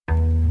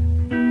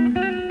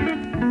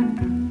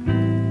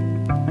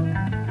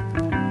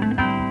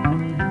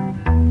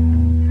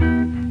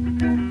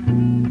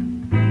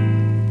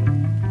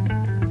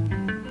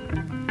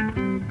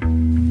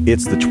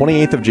It's the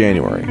 28th of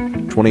January,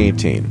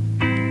 2018,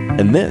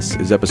 and this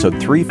is episode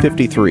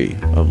 353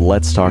 of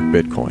Let's Talk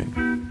Bitcoin.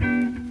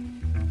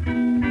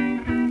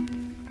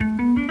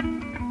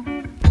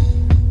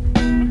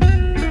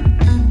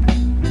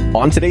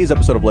 On today's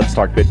episode of Let's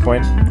Talk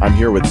Bitcoin, I'm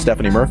here with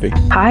Stephanie Murphy.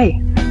 Hi.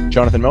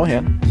 Jonathan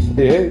Mohan.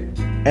 Hey.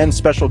 And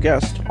special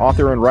guest,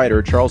 author and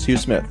writer Charles Hugh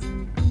Smith.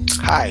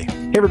 Hi.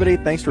 Hey everybody,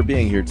 thanks for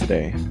being here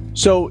today.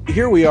 So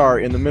here we are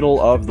in the middle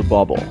of the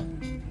bubble.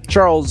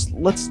 Charles,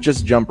 let's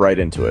just jump right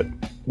into it.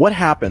 What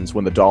happens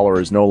when the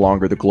dollar is no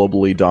longer the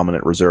globally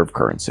dominant reserve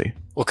currency?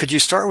 Well, could you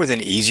start with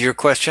an easier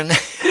question?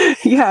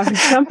 Yeah,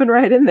 jumping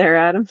right in there,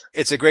 Adam.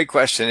 It's a great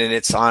question, and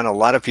it's on a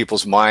lot of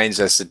people's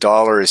minds as the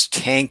dollar is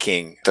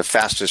tanking the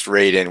fastest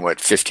rate in,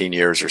 15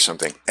 years or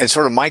something. And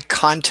sort of my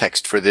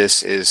context for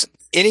this is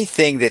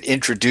anything that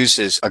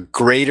introduces a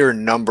greater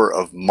number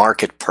of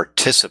market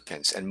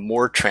participants and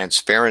more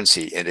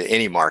transparency into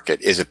any market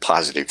is a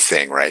positive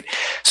thing, right?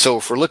 So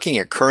if we're looking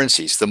at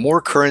currencies, the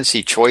more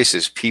currency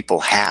choices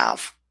people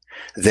have,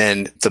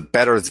 then the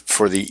better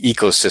for the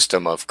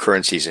ecosystem of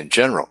currencies in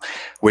general,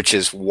 which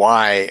is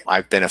why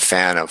I've been a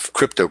fan of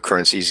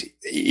cryptocurrencies,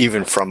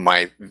 even from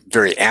my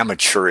very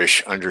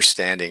amateurish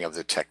understanding of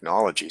the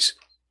technologies.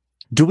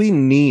 Do we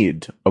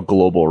need a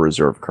global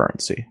reserve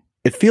currency?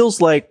 It feels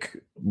like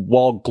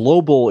while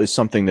global is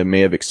something that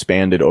may have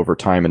expanded over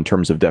time in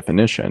terms of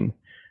definition,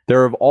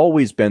 there have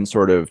always been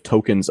sort of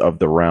tokens of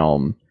the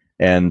realm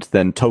and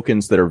then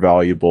tokens that are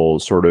valuable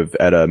sort of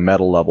at a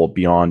meta level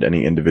beyond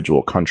any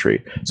individual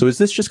country. So is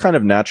this just kind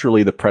of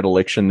naturally the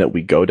predilection that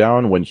we go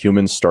down when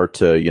humans start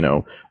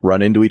to,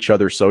 run into each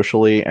other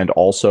socially, and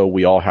also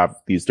we all have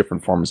these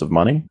different forms of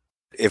money?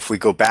 If we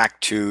go back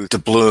to the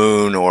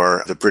balloon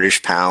or the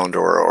British pound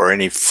or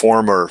any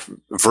former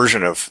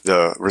version of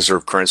the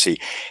reserve currency,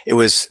 it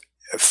was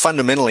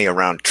fundamentally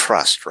around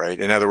trust, right?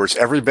 In other words,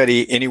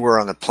 everybody anywhere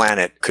on the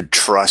planet could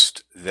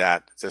trust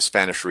that the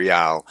Spanish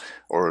real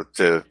or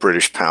the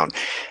British pound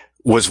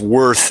was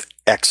worth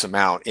X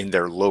amount in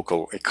their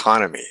local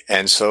economy.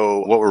 And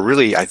so what we're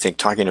really, I think,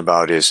 talking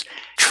about is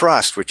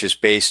trust, which is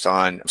based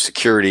on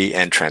security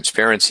and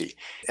transparency.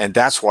 And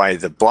that's why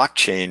the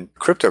blockchain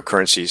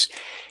cryptocurrencies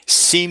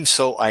seem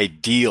so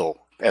ideal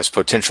as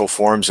potential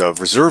forms of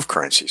reserve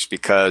currencies,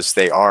 because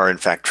they are, in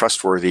fact,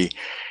 trustworthy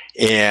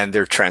and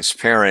they're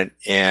transparent,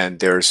 and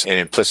there's an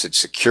implicit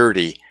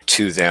security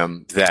to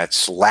them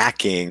that's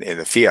lacking in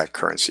the fiat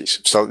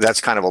currencies. So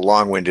that's kind of a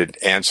long-winded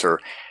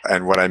answer.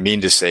 And what I mean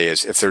to say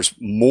is if there's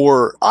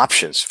more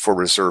options for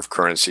reserve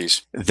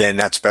currencies, then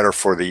that's better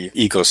for the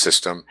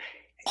ecosystem.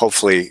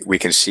 Hopefully we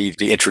can see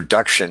the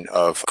introduction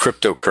of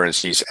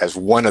cryptocurrencies as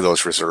one of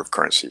those reserve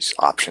currencies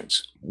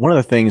options. One of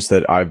the things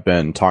that I've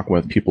been talking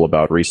with people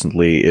about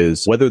recently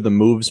is whether the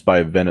moves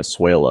by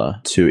Venezuela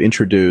to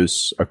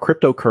introduce a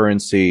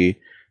cryptocurrency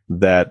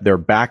that they're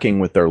backing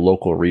with their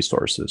local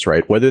resources,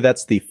 right? Whether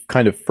that's the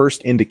kind of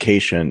first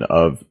indication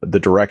of the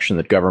direction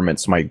that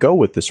governments might go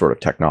with this sort of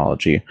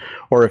technology,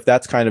 or if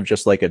that's kind of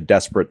just like a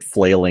desperate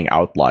flailing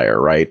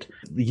outlier, right?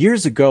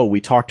 Years ago,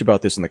 we talked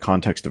about this in the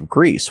context of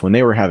Greece when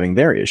they were having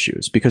their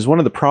issues, because one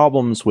of the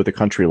problems with a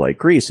country like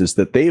Greece is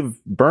that they've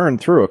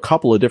burned through a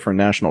couple of different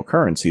national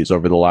currencies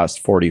over the last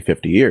 40,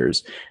 50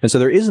 years. And so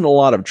there isn't a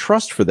lot of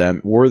trust for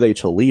them were they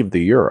to leave the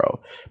euro.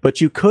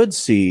 But you could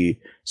see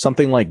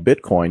something like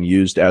Bitcoin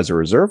used as a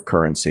reserve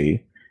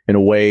currency in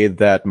a way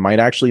that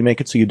might actually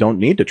make it so you don't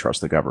need to trust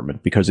the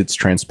government because it's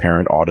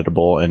transparent,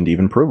 auditable, and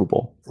even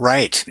provable.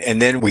 Right. And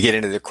then we get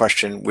into the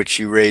question which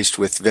you raised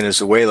with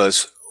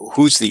Venezuela's,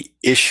 who's the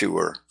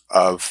issuer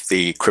of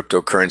the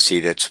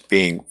cryptocurrency that's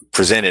being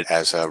presented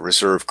as a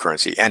reserve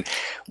currency? And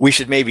we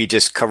should maybe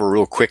just cover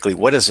real quickly,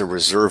 what does a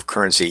reserve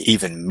currency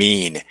even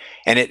mean?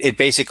 And it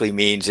basically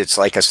means it's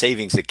like a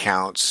savings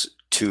account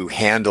to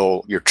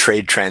handle your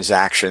trade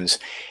transactions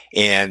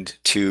and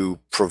to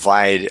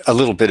provide a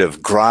little bit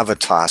of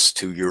gravitas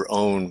to your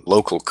own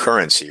local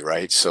currency,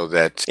 right? So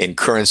that in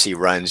currency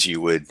runs,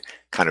 you would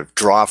kind of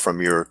draw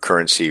from your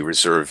currency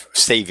reserve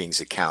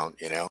savings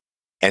account,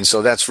 And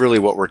so that's really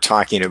what we're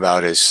talking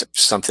about, is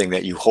something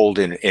that you hold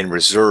in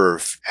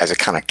reserve as a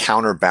kind of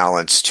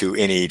counterbalance to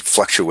any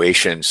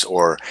fluctuations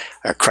or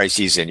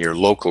crises in your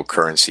local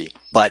currency.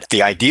 But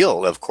the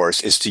ideal, of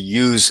course, is to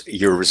use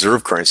your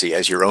reserve currency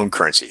as your own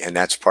currency. And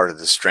that's part of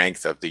the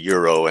strength of the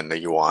euro and the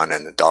yuan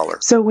and the dollar.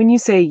 So when you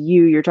say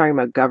you're talking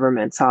about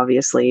governments,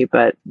 obviously.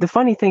 But the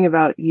funny thing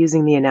about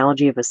using the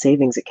analogy of a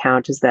savings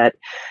account is that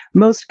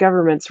most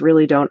governments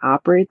really don't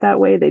operate that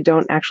way. They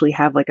don't actually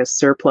have like a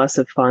surplus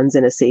of funds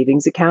in a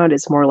savings account.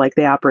 It's more like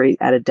they operate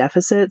at a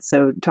deficit.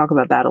 So talk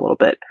about that a little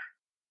bit.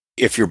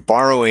 If you're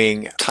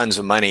borrowing tons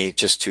of money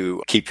just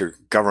to keep your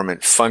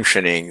government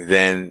functioning,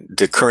 then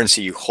the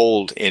currency you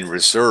hold in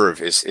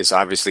reserve is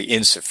obviously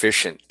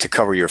insufficient to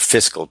cover your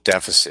fiscal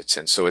deficits.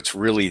 And so it's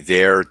really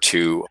there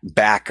to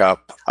back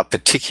up a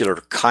particular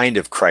kind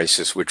of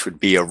crisis, which would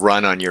be a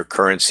run on your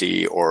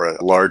currency or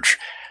a large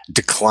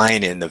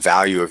decline in the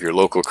value of your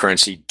local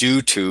currency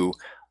due to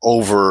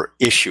over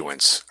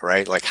issuance,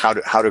 right? Like how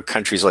do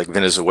countries like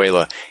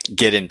Venezuela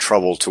get in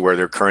trouble to where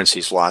their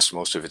currency's lost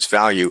most of its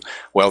value?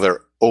 Well,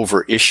 they're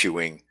over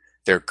issuing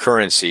their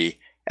currency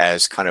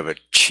as kind of a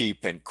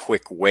cheap and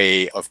quick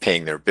way of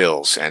paying their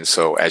bills. And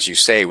so, as you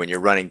say, when you're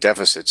running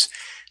deficits,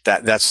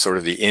 that's sort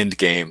of the end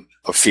game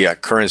of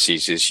fiat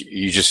currencies is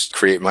you just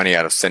create money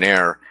out of thin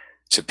air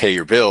to pay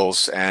your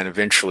bills, and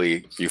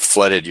eventually you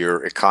flooded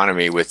your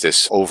economy with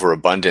this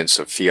overabundance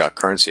of fiat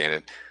currency,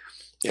 and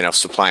it,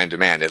 supply and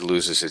demand, it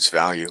loses its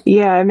value.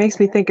 Yeah, it makes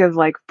me think of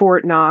like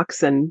Fort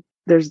Knox, and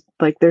there's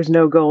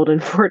no gold in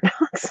Fort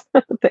Knox.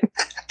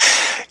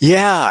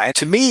 Yeah, and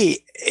to me,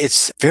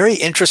 it's very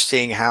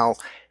interesting how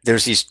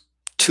there's these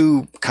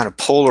two kind of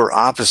polar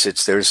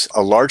opposites. There's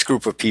a large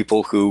group of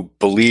people who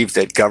believe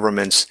that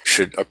governments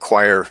should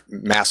acquire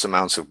mass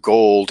amounts of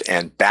gold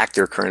and back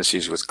their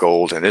currencies with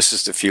gold. And this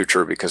is the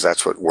future because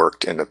that's what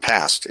worked in the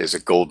past, is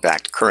a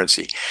gold-backed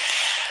currency.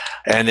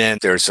 And then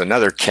there's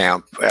another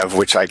camp, of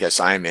which I guess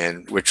I'm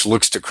in, which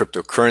looks to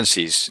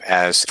cryptocurrencies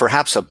as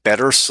perhaps a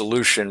better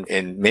solution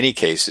in many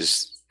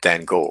cases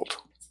than gold.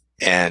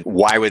 And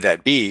why would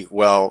that be?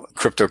 Well,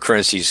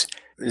 cryptocurrencies,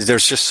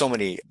 there's just so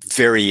many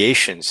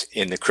variations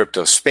in the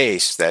crypto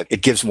space that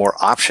it gives more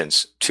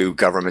options to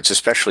governments,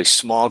 especially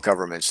small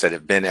governments that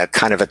have been at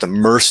the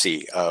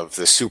mercy of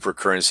the super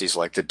currencies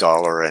like the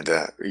dollar and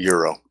the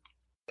euro.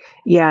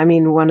 Yeah, I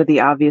mean, one of the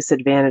obvious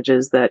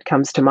advantages that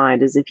comes to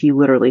mind is if you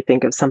literally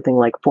think of something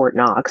like Fort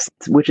Knox,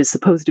 which is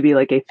supposed to be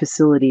like a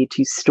facility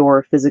to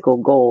store physical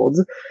gold,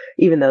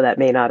 even though that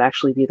may not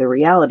actually be the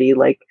reality.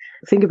 Like,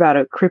 think about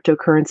a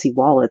cryptocurrency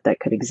wallet that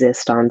could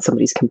exist on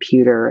somebody's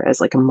computer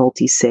as like a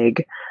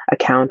multi-sig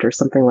account or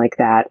something like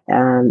that.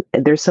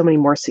 There's so many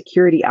more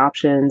security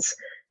options.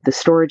 The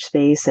storage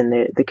space and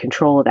the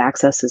control of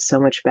access is so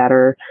much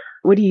better.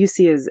 What do you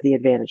see as the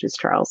advantages,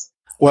 Charles?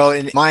 Well,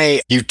 in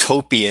my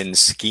utopian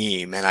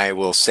scheme, and I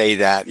will say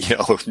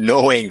that,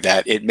 knowing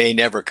that it may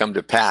never come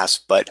to pass,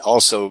 but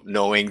also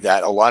knowing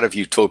that a lot of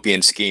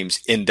utopian schemes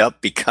end up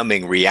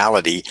becoming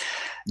reality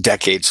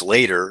decades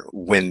later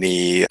when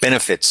the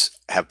benefits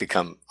have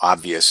become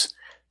obvious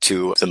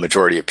to the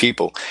majority of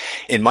people.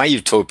 In my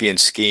utopian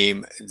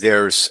scheme,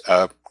 there's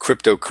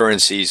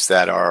cryptocurrencies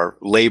that are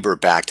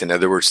labor-backed. In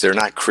other words, they're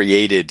not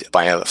created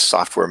by a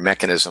software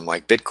mechanism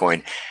like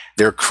Bitcoin.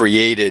 They're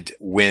created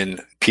when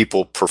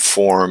people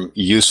perform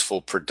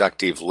useful,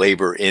 productive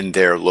labor in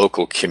their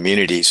local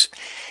communities.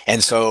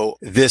 And so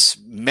this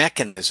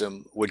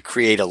mechanism would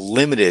create a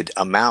limited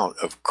amount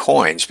of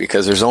coins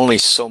because there's only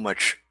so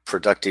much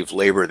productive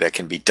labor that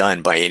can be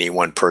done by any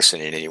one person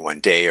in any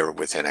one day or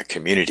within a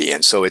community.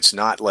 And so it's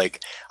not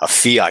like a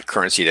fiat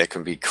currency that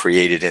can be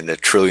created in the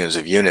trillions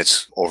of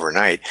units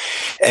overnight.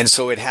 And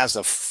so it has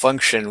a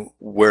function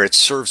where it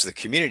serves the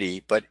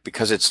community, but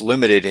because it's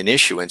limited in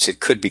issuance, it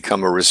could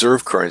become a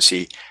reserve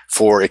currency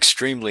for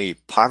extremely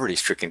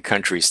poverty-stricken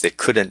countries that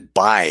couldn't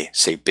buy,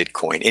 say,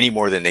 Bitcoin any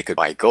more than they could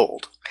buy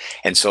gold.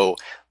 And so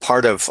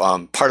part of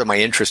my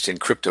interest in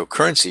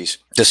cryptocurrencies,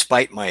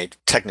 despite my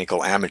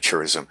technical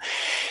amateurism,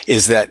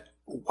 is that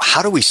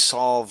how do we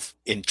solve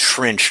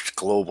entrenched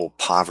global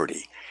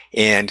poverty?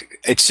 And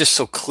it's just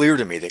so clear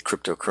to me that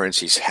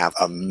cryptocurrencies have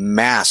a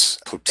mass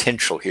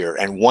potential here.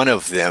 And one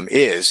of them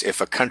is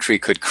if a country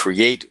could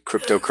create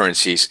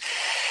cryptocurrencies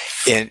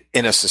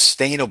in a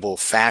sustainable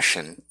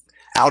fashion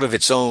out of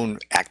its own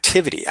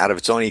activity, out of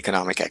its own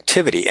economic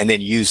activity, and then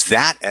use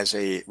that as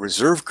a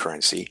reserve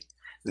currency,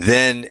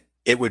 then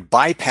it would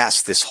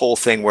bypass this whole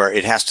thing where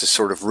it has to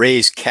sort of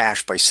raise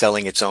cash by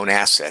selling its own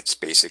assets,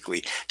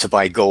 basically, to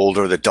buy gold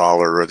or the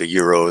dollar or the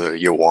euro or the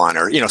yuan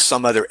or,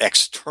 some other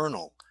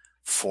external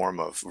form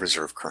of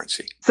reserve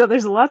currency. So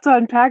there's a lot to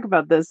unpack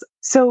about this.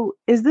 So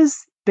is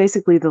this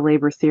basically the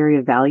labor theory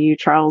of value,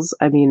 Charles?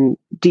 I mean,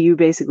 do you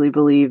basically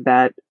believe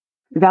that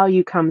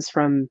value comes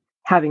from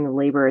having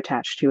labor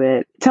attached to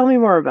it? Tell me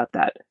more about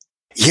that.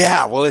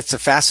 Yeah, well, it's a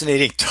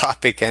fascinating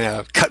topic,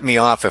 and cut me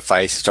off if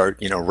I start,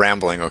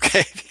 rambling,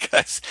 okay?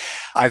 Because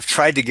I've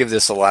tried to give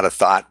this a lot of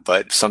thought,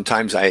 but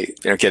sometimes I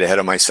get ahead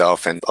of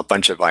myself and a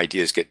bunch of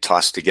ideas get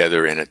tossed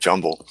together in a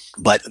jumble.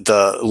 But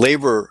the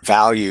labor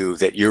value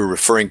that you're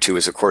referring to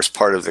is, of course,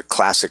 part of the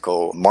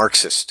classical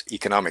Marxist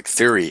economic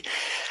theory,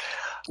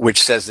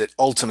 which says that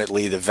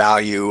ultimately the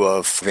value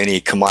of any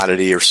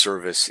commodity or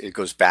service, it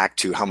goes back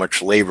to how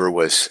much labor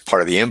was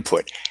part of the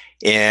input.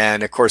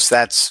 And of course,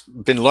 that's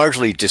been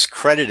largely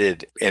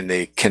discredited in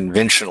the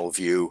conventional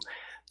view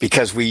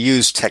because we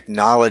use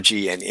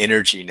technology and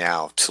energy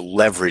now to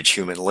leverage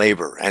human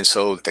labor. And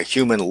so the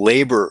human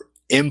labor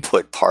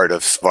input part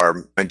of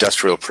our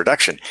industrial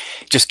production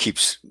just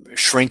keeps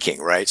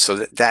shrinking, right? So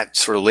that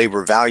sort of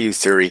labor value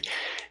theory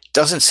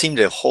doesn't seem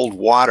to hold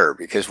water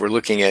because we're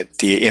looking at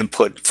the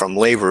input from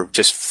labor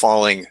just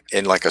falling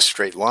in like a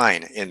straight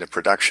line in the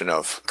production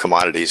of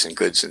commodities and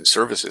goods and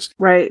services.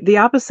 Right. The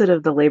opposite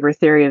of the labor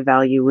theory of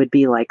value would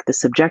be like the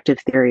subjective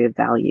theory of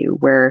value,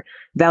 where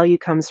value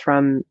comes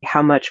from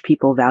how much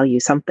people value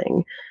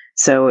something.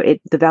 So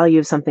the value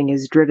of something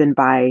is driven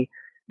by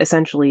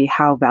essentially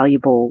how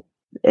valuable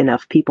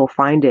enough people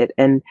find it.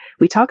 And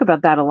we talk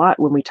about that a lot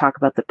when we talk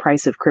about the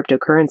price of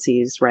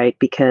cryptocurrencies, right?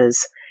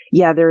 Because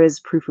yeah, there is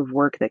proof of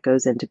work that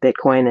goes into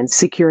Bitcoin and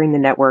securing the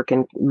network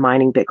and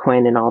mining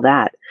Bitcoin and all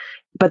that.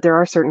 But there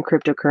are certain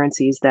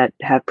cryptocurrencies that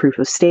have proof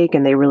of stake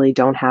and they really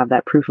don't have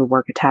that proof of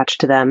work attached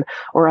to them,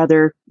 or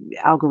other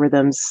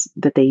algorithms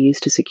that they use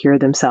to secure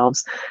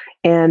themselves.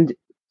 And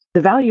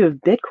the value of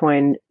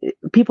Bitcoin,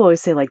 people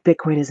always say like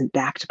Bitcoin isn't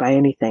backed by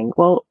anything.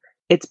 Well,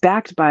 it's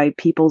backed by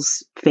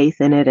people's faith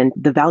in it and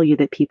the value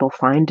that people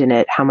find in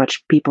it, how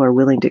much people are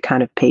willing to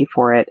kind of pay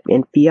for it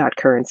in fiat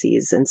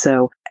currencies. And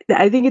so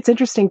I think it's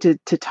interesting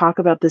to talk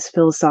about this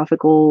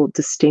philosophical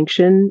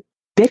distinction.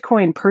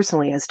 Bitcoin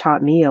personally has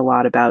taught me a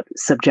lot about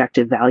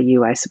subjective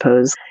value, I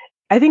suppose.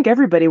 I think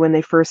everybody, when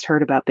they first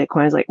heard about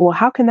Bitcoin, is like, well,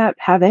 how can that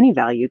have any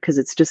value? Because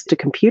it's just a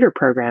computer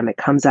program. It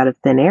comes out of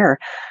thin air.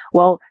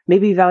 Well,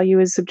 maybe value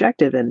is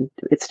subjective and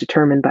it's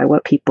determined by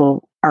what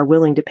people are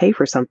willing to pay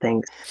for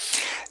something.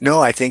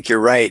 No, I think you're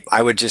right.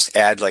 I would just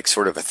add like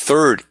sort of a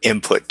third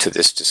input to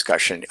this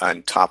discussion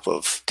on top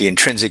of the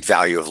intrinsic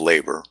value of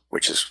labor,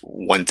 which is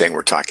one thing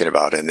we're talking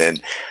about, and then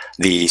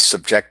the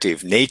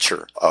subjective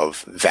nature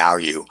of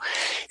value.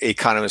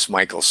 Economist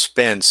Michael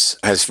Spence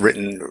has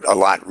written a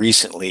lot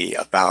recently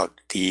about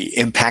the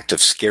impact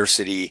of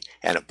scarcity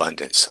and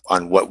abundance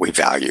on what we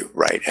value,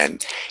 right?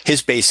 And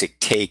his basic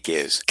take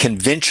is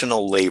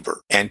conventional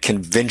labor and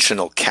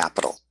conventional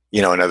capital.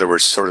 In other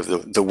words, sort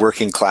of the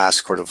working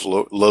class, sort of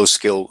low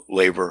skill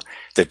labor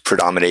that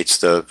predominates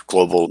the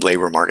global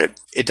labor market.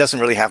 It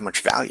doesn't really have much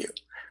value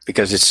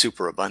because it's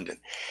super abundant.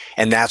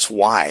 And that's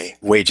why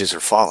wages are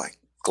falling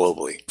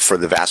globally for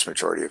the vast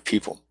majority of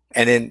people.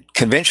 And in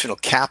conventional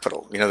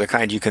capital, the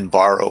kind you can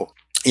borrow,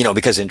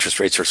 because interest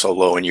rates are so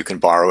low and you can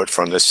borrow it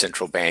from the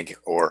central bank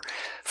or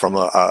from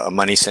a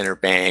money center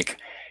bank.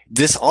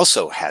 This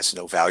also has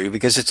no value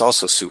because it's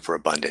also super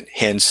abundant.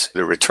 Hence,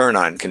 the return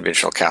on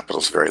conventional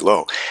capital is very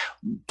low.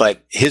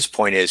 But his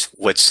point is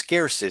what's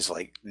scarce is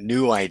like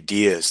new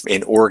ideas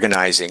in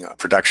organizing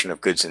production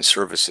of goods and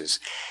services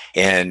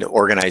and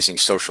organizing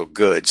social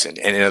goods. And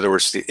in other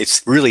words,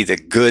 it's really the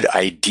good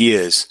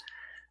ideas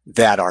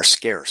that are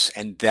scarce.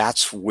 And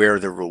that's where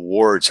the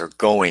rewards are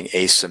going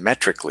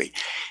asymmetrically.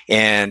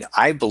 And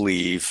I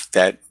believe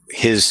that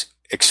his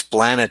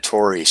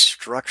explanatory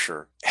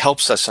structure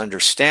helps us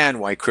understand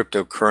why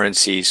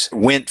cryptocurrencies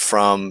went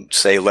from,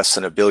 say, less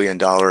than $1 billion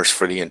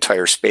for the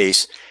entire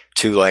space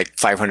to like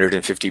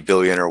 550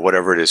 billion or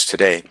whatever it is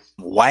today.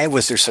 Why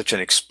was there such an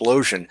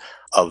explosion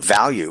of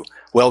value?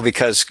 Well,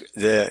 because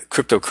the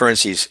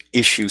cryptocurrencies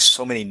issue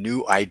so many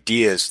new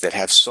ideas that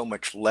have so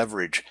much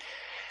leverage,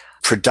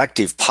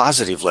 productive,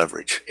 positive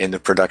leverage in the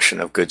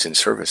production of goods and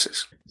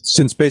services.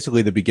 Since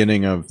basically the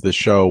beginning of the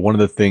show, one of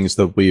the things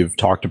that we've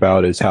talked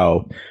about is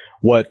how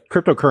what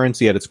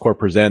cryptocurrency at its core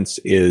presents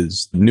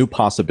is new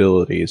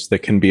possibilities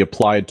that can be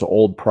applied to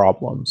old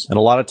problems. And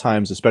a lot of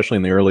times, especially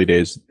in the early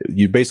days,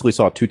 you basically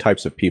saw two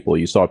types of people.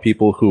 You saw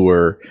people who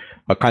were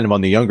kind of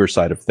on the younger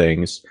side of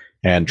things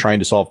and trying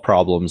to solve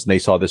problems, and they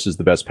saw this as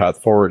the best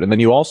path forward. And then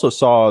you also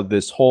saw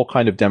this whole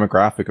kind of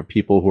demographic of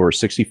people who are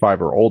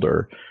 65 or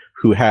older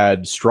who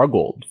had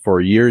struggled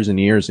for years and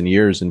years and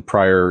years in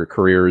prior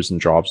careers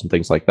and jobs and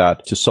things like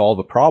that to solve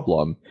a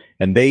problem.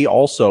 And they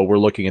also were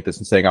looking at this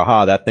and saying,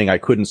 aha, that thing I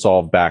couldn't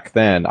solve back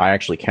then, I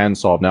actually can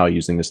solve now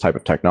using this type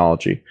of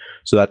technology.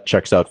 So that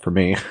checks out for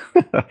me.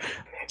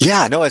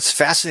 Yeah, no, it's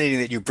fascinating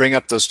that you bring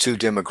up those two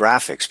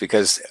demographics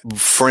because,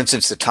 for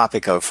instance, the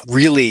topic of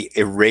really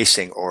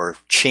erasing or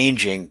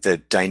changing the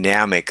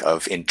dynamic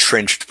of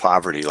entrenched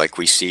poverty like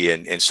we see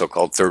in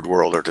so-called third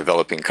world or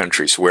developing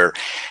countries where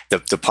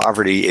the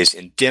poverty is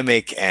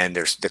endemic and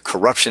there's the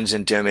corruption's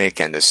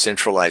endemic and the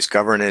centralized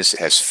governance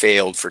has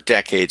failed for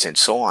decades and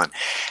so on.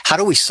 How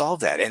do we solve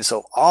that? And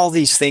so all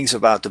these things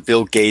about the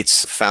Bill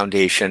Gates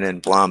Foundation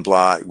and blah,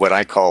 blah, what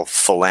I call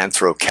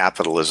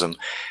philanthrocapitalism,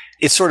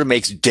 it sort of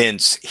makes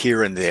dents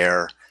here and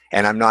there.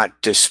 And I'm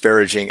not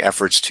disparaging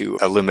efforts to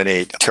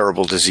eliminate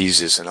terrible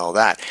diseases and all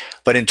that.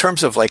 But in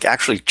terms of like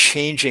actually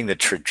changing the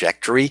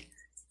trajectory,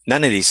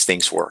 none of these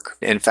things work.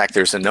 In fact,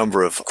 there's a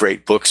number of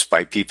great books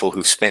by people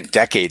who've spent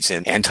decades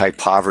in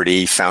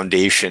anti-poverty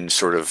foundation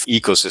sort of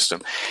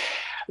ecosystem,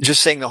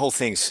 just saying the whole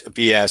thing's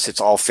BS. It's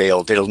all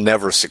failed. It'll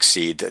never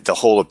succeed. The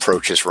whole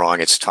approach is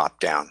wrong. It's top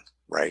down.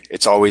 Right.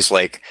 It's always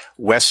like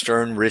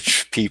Western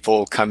rich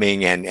people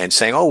coming and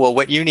saying, oh, well,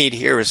 what you need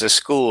here is a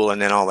school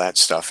and then all that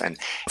stuff and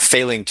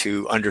failing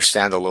to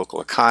understand the local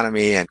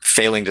economy and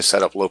failing to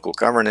set up local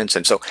governance.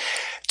 And so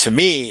to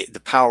me, the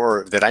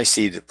power that I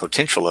see the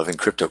potential of in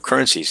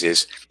cryptocurrencies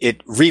is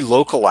it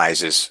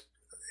relocalizes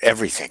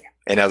everything.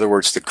 In other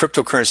words, the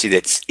cryptocurrency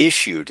that's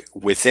issued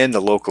within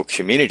the local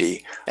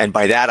community, and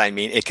by that I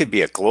mean it could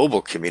be a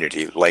global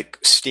community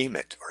like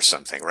Steemit or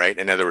something, right?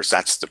 In other words,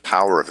 that's the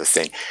power of the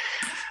thing.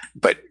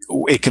 But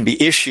it can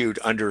be issued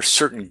under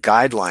certain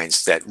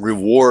guidelines that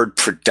reward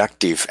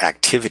productive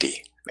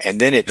activity.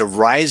 and then it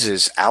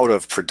arises out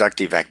of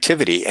productive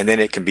activity, and then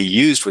it can be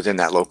used within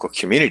that local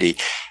community.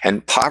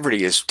 And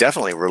poverty is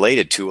definitely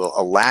related to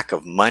a lack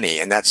of money,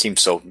 and that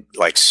seems so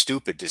like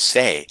stupid to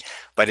say,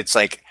 but it's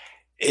like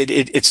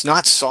it's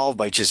not solved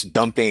by just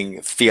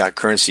dumping fiat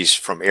currencies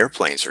from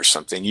airplanes or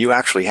something. You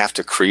actually have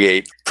to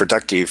create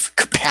productive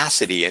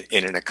capacity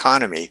in an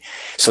economy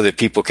so that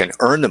people can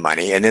earn the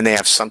money, and then they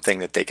have something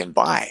that they can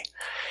buy.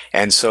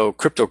 And so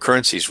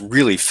cryptocurrencies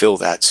really fill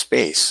that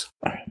space.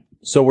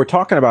 So we're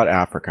talking about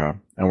Africa,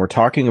 and we're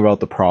talking about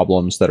the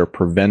problems that are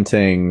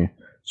preventing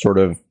sort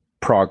of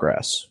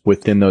progress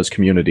within those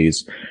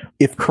communities.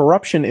 If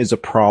corruption is a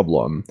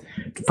problem,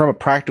 from a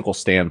practical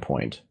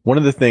standpoint, one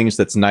of the things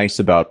that's nice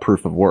about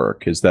proof of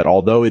work is that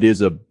although it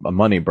is a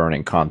money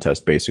burning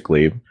contest,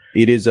 basically,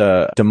 it is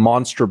a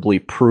demonstrably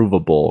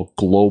provable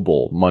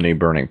global money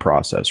burning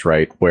process,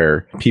 right?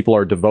 Where people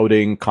are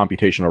devoting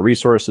computational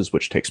resources,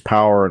 which takes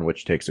power and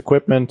which takes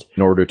equipment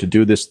in order to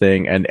do this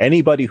thing. And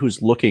anybody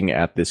who's looking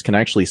at this can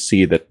actually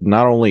see that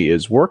not only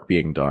is work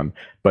being done,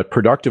 but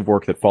productive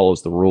work that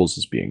follows the rules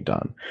is being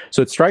done.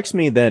 So it strikes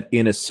me that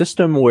in a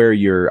system where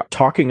you're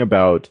talking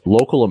about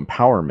local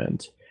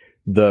empowerment,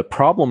 the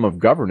problem of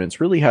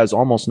governance really has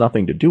almost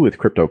nothing to do with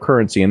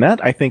cryptocurrency. And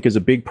that, I think, is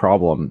a big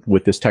problem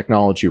with this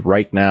technology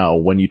right now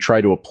when you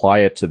try to apply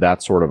it to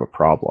that sort of a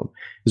problem.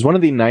 Is one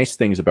of the nice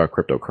things about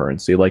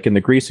cryptocurrency, like in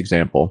the Greece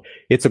example,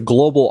 it's a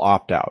global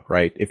opt-out,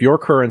 right? If your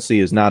currency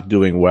is not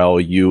doing well,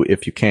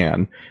 if you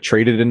can,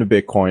 trade it into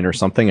Bitcoin or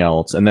something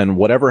else. And then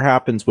whatever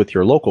happens with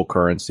your local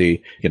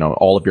currency,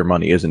 all of your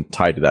money isn't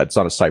tied to that. It's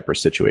not a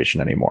Cyprus situation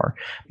anymore.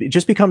 It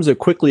just becomes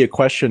quickly a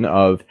question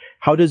of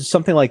how does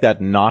something like that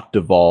not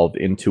devolve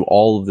into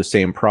all of the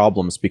same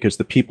problems? Because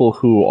the people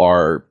who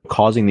are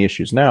causing the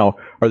issues now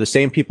are the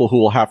same people who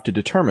will have to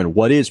determine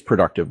what is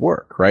productive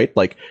work, right?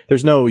 Like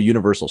there's no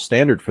universal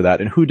standard for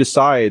that. And who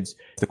decides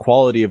the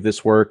quality of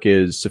this work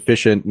is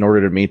sufficient in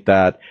order to meet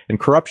that? And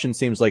corruption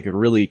seems like it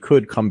really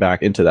could come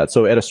back into that.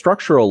 So at a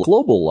structural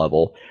global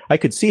level, I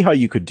could see how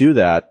you could do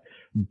that.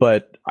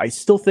 But I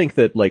still think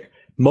that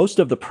most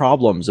of the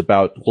problems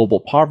about global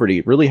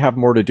poverty really have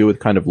more to do with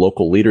kind of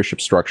local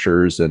leadership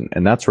structures and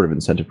that sort of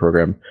incentive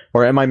program.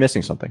 Or am I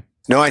missing something?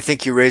 No, I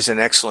think you raise an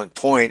excellent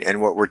point. And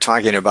what we're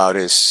talking about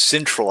is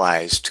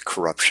centralized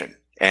corruption.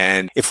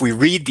 And if we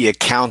read the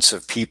accounts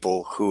of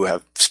people who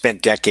have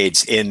spent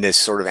decades in this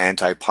sort of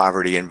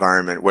anti-poverty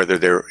environment, whether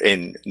they're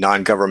in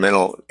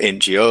non-governmental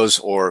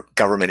NGOs or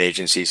government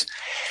agencies,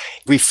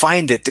 we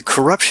find that the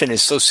corruption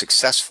is so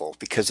successful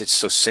because it's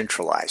so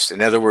centralized.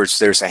 In other words,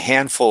 there's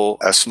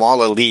a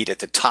small elite at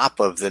the top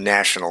of the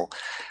national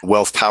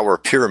wealth power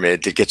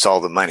pyramid that gets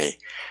all the money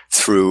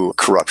through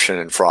corruption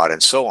and fraud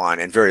and so on,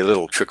 and very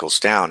little trickles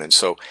down. And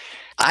so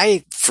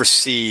I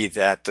foresee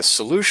that the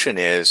solution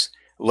is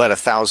let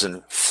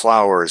 1,000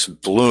 flowers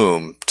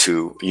bloom,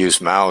 to use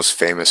Mao's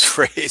famous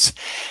phrase.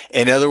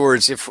 In other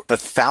words, if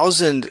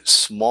 1,000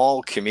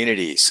 small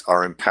communities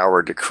are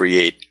empowered to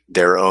create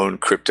their own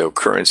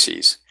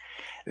cryptocurrencies,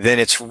 then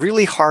it's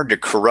really hard to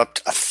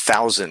corrupt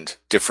 1,000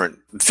 different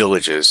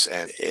villages.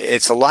 And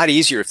it's a lot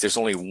easier if there's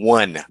only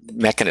one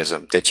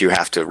mechanism that you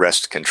have to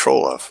wrest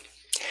control of.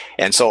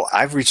 And so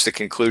I've reached the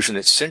conclusion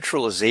that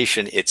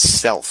centralization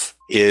itself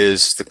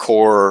is the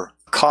core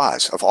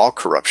cause of all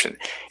corruption.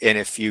 And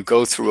if you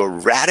go through a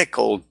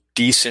radical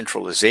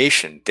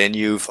decentralization, then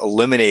you've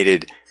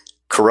eliminated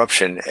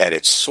corruption at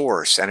its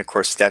source. And of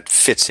course, that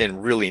fits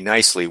in really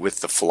nicely with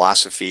the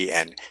philosophy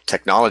and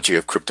technology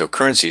of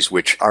cryptocurrencies,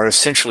 which are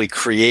essentially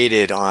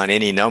created on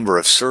any number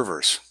of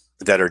servers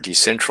that are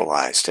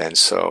decentralized. And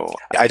so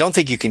I don't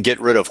think you can get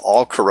rid of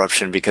all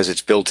corruption because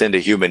it's built into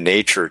human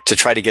nature to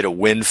try to get a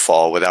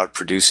windfall without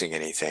producing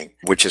anything,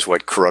 which is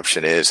what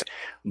corruption is.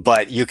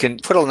 But you can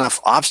put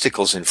enough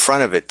obstacles in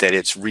front of it that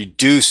it's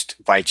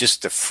reduced by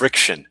just the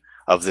friction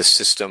of the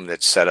system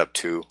that's set up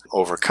to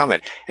overcome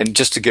it. And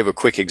just to give a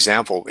quick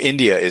example,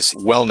 India is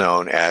well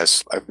known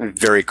as a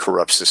very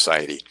corrupt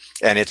society.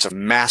 And it's a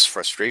mass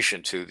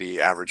frustration to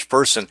the average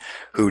person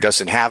who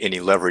doesn't have any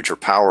leverage or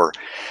power.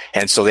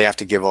 And so they have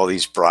to give all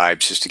these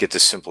bribes just to get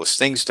the simplest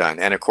things done.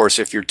 And of course,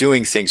 if you're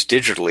doing things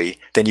digitally,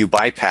 then you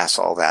bypass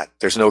all that.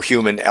 There's no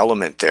human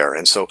element there.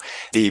 And so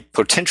the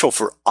potential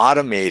for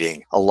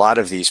automating a lot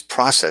of these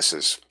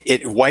processes,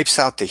 it wipes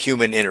out the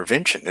human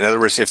intervention. In other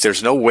words, if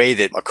there's no way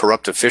that a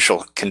corrupt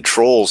official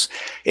controls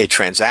a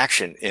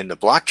transaction in the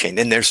blockchain,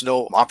 then there's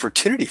no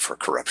opportunity for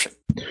corruption.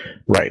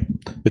 Right.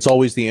 It's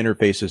always the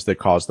interfaces that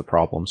cause the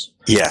problems.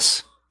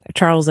 Yes.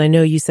 Charles, I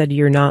know you said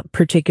you're not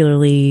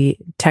particularly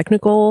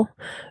technical,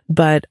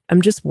 but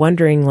I'm just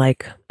wondering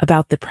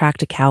about the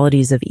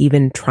practicalities of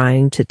even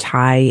trying to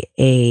tie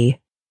a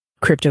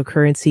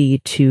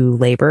cryptocurrency to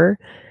labor.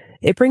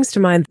 It brings to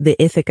mind the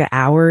Ithaca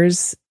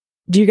hours.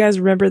 Do you guys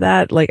remember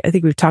that? I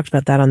think we've talked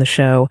about that on the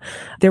show.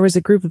 There was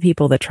a group of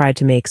people that tried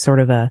to make sort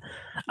of a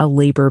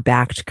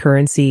labor-backed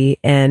currency.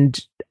 And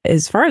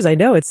as far as I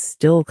know, it's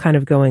still kind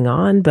of going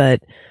on,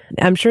 but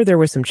I'm sure there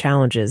were some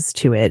challenges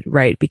to it,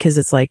 right? Because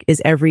it's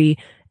is every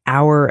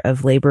hour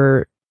of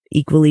labor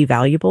equally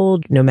valuable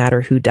no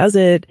matter who does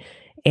it?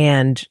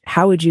 And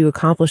how would you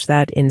accomplish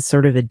that in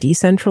sort of a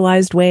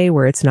decentralized way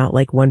where it's not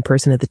like one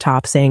person at the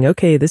top saying,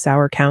 okay, this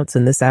hour counts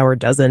and this hour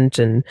doesn't?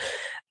 And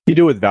you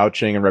do it with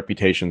vouching and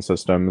reputation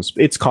systems.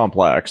 It's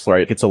complex,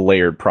 right? It's a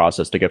layered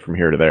process to get from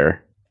here to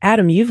there.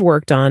 Adam, you've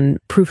worked on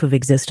proof of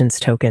existence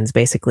tokens,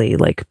 basically,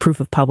 like proof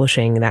of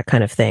publishing, that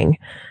kind of thing.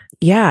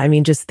 Yeah, I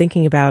mean, just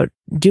thinking about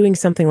doing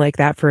something like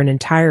that for an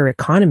entire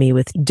economy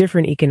with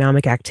different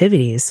economic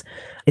activities,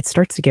 it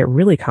starts to get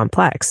really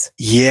complex.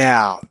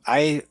 Yeah,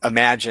 I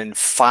imagine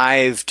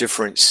 5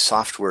 different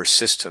software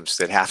systems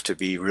that have to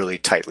be really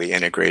tightly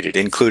integrated,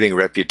 including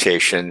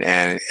reputation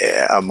and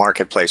a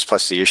marketplace,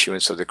 plus the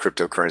issuance of the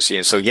cryptocurrency.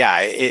 And so, yeah,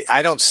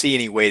 I don't see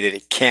any way that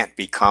it can't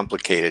be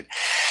complicated.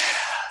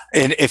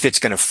 And if it's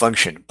going to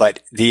function,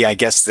 but I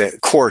guess the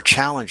core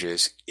challenge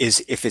is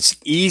if it's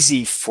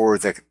easy for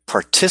the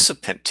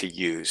participant to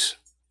use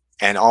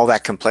and all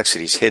that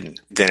complexity is hidden,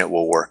 then it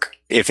will work.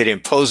 If it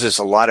imposes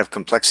a lot of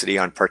complexity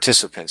on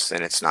participants,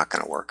 then it's not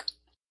going to work.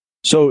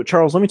 So,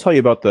 Charles, let me tell you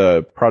about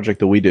the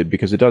project that we did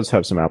because it does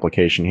have some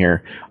application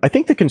here. I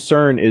think the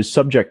concern is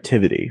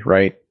subjectivity,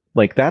 right?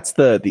 Like that's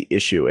the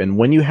issue. And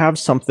when you have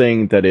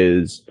something that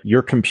is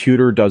your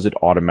computer does it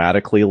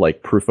automatically,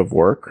 like proof of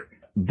work,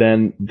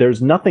 then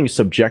there's nothing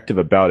subjective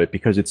about it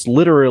because it's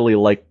literally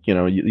like,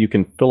 you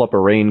can fill up a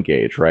rain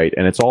gauge, right?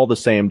 And it's all the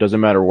same, doesn't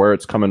matter where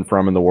it's coming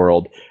from in the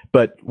world.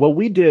 But what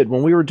we did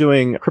when we were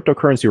doing a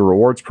cryptocurrency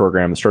rewards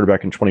program that started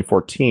back in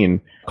 2014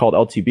 called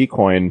LTB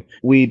coin,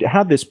 we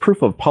had this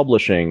proof of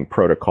publishing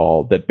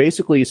protocol that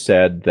basically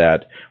said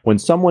that when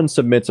someone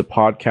submits a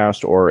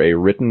podcast or a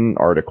written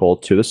article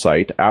to the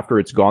site, after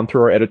it's gone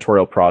through our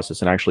editorial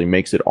process and actually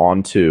makes it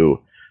onto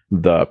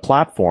the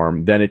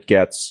platform, then it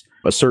gets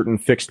a certain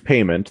fixed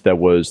payment that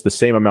was the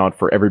same amount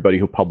for everybody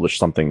who published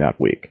something that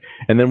week.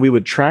 And then we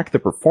would track the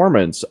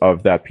performance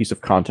of that piece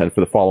of content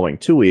for the following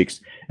 2 weeks.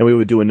 And we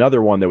would do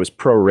another one that was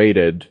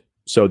prorated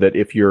so that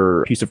if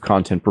your piece of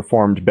content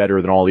performed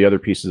better than all the other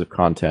pieces of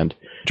content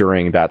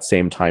during that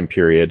same time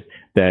period,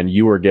 then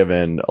you were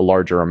given a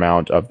larger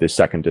amount of the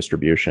second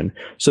distribution.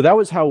 So that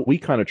was how we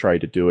kind of tried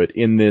to do it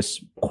in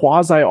this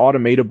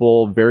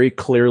quasi-automatable, very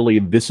clearly,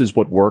 this is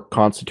what work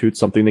constitutes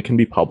something that can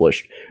be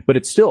published. But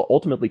it still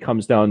ultimately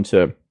comes down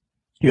to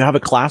you have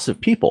a class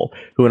of people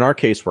who in our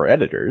case were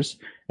editors.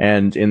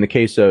 And in the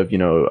case of,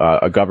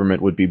 a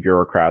government would be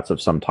bureaucrats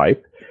of some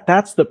type.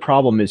 That's the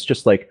problem is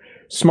just like,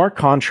 smart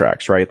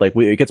contracts, right? Like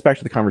it gets back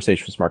to the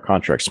conversation with smart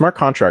contracts. Smart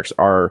contracts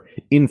are,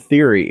 in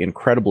theory,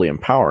 incredibly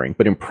empowering,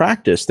 but in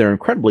practice, they're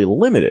incredibly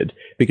limited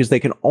because they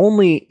can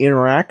only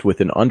interact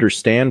with and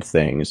understand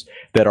things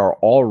that are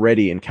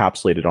already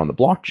encapsulated on the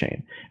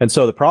blockchain. And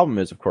so the problem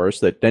is, of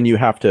course, that then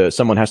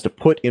someone has to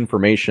put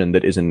information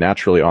that isn't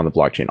naturally on the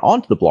blockchain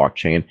onto the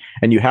blockchain,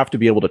 and you have to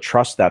be able to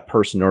trust that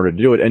person in order to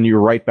do it. And you're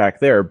right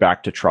back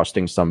to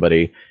trusting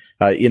somebody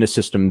in a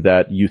system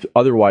that you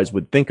otherwise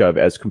would think of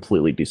as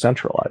completely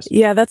decentralized.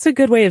 Yeah, that's a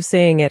good way of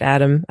saying it,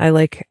 Adam. I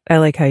like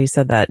how you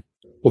said that.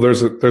 Well,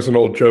 there's an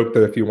old joke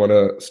that if you want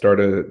to start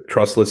a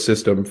trustless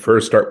system,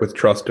 first start with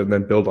trust and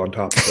then build on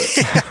top of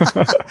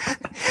it.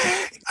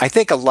 I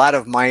think a lot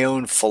of my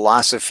own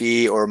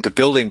philosophy or the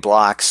building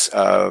blocks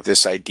of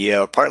this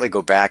idea partly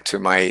go back to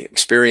my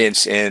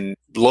experience in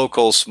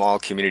local small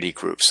community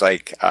groups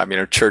like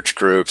church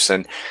groups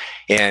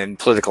and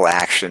political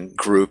action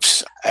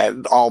groups,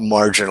 all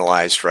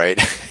marginalized, right?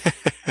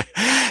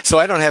 So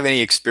I don't have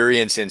any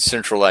experience in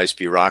centralized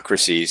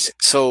bureaucracies.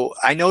 So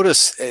I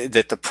notice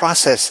that the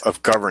process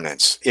of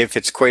governance, if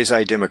it's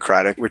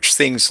quasi-democratic, which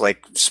things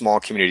like small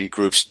community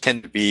groups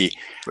tend to be,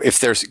 if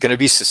they're going to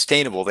be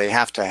sustainable, they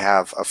have to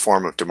have a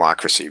form of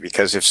democracy.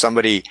 Because if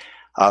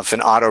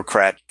an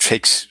autocrat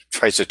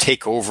tries to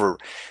take over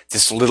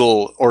this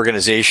little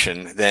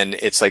organization, then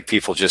it's like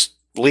people just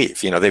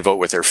leave, they vote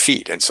with their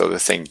feet. And so the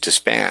thing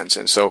disbands.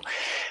 And so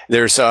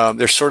there's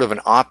sort of an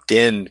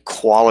opt-in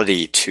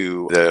quality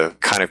to the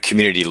kind of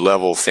community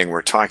level thing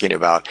we're talking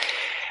about.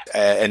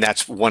 And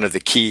that's one of the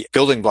key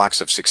building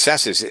blocks of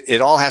success is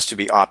it all has to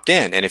be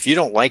opt-in. And if you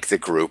don't like the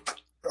group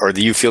or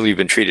you feel you've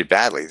been treated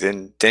badly,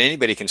 then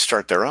anybody can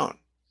start their own.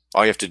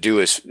 All you have to do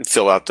is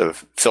fill out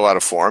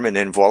a form and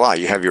then voila,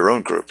 you have your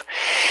own group.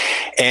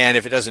 And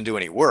if it doesn't do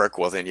any work,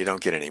 well, then you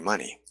don't get any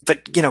money.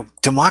 But,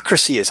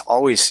 democracy is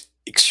always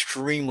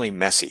extremely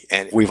messy.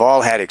 And we've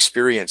all had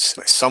experience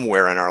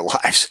somewhere in our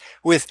lives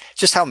with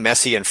just how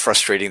messy and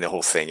frustrating the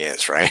whole thing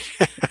is, right?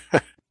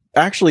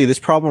 Actually, this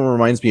problem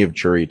reminds me of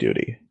jury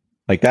duty.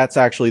 Like that's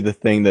actually the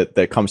thing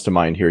that comes to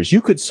mind here is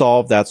you could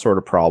solve that sort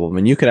of problem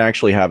and you could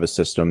actually have a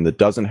system that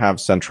doesn't have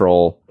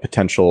central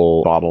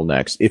potential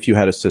bottlenecks if you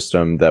had a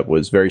system that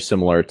was very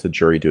similar to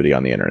jury duty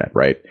on the internet,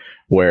 right?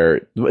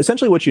 Where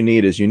essentially what you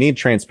need is you need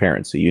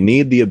transparency. You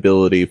need the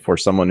ability for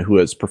someone who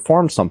has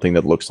performed something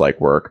that looks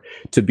like work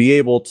to be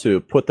able to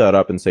put that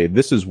up and say,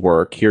 this is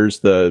work.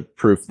 Here's the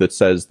proof that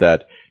says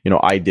that,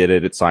 I did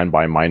it. It's signed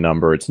by my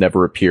number. It's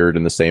never appeared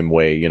in the same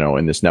way,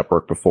 in this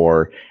network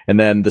before. And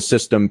then the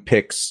system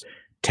picks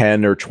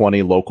 10 or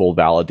 20 local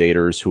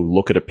validators who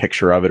look at a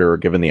picture of it or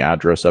given the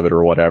address of it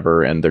or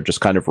whatever, and they're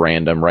just kind of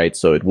random, right?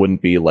 So it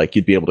wouldn't be like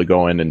you'd be able to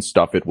go in and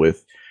stuff it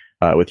with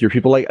your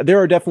people. Like, there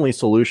are definitely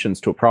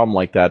solutions to a problem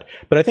like that,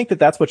 but I think that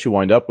that's what you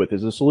wind up with,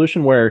 is a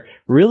solution where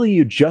really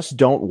you just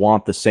don't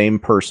want the same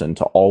person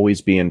to always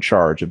be in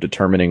charge of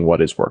determining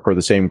what is work, or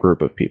the same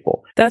group of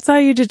people. That's how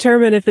you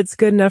determine if it's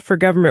good enough for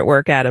government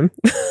work, Adam.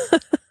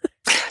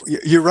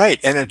 You're right.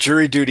 And a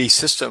jury duty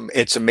system,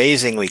 it's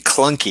amazingly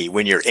clunky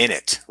when you're in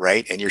it,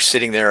 right? And you're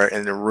sitting there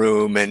in the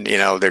room and,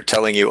 they're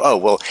telling you, oh,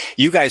 well,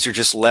 you guys are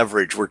just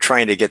leverage. We're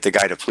trying to get the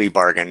guy to plea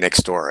bargain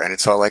next door. And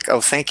it's all like, oh,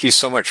 thank you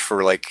so much for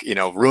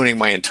ruining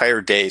my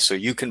entire day so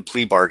you can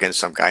plea bargain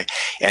some guy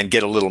and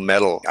get a little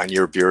medal on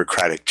your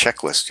bureaucratic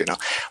checklist,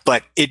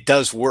 But it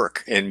does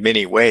work in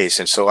many ways.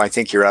 And so I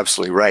think you're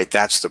absolutely right.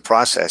 That's the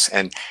process.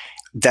 And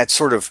that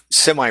sort of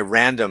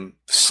semi-random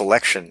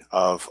selection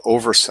of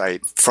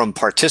oversight from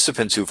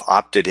participants who've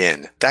opted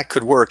in, that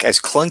could work, as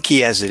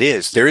clunky as it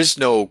is. There is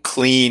no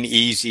clean,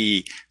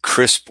 easy,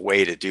 crisp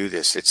way to do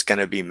this. It's going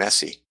to be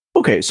messy.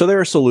 Okay, so there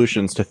are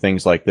solutions to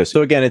things like this.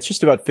 So again, it's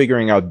just about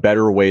figuring out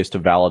better ways to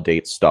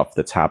validate stuff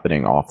that's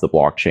happening off the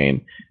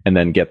blockchain and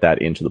then get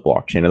that into the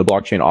blockchain. And the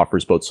blockchain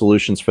offers both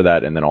solutions for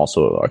that and then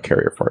also a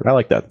carrier for it. I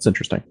like that. It's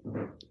interesting.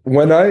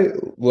 When I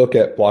look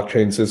at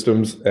blockchain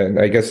systems,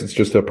 and I guess it's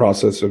just a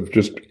process of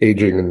just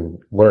aging and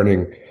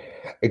learning,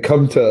 I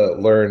come to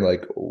learn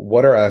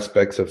what are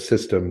aspects of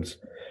systems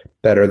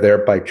that are there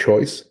by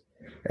choice,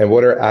 and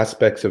what are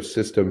aspects of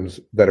systems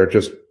that are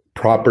just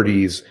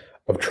properties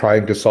of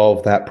trying to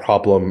solve that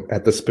problem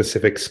at the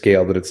specific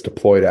scale that it's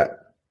deployed at.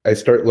 I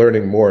start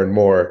learning more and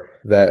more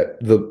that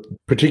the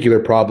particular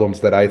problems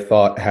that I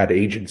thought had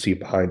agency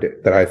behind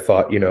it, that I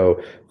thought,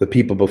 the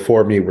people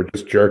before me were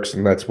just jerks,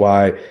 and that's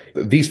why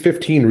these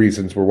 15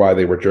 reasons were why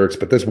they were jerks,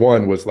 but this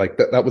one was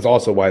that was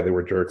also why they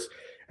were jerks.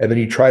 And then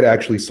you try to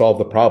actually solve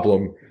the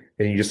problem,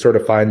 and you just sort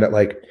of find that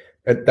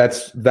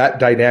that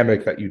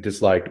dynamic that you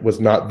disliked was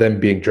not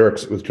them being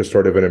jerks. It was just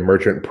sort of an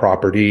emergent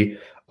property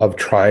of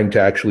trying to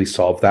actually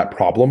solve that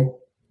problem.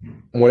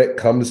 When it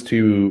comes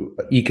to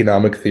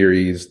economic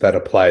theories that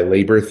apply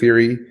labor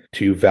theory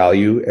to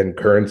value and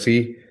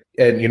currency,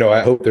 and,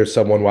 I hope there's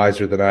someone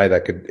wiser than I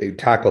that could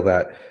tackle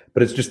that.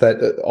 But it's just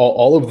that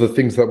all of the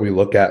things that we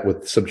look at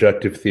with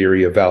subjective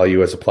theory of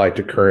value as applied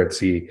to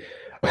currency,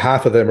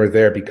 half of them are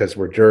there because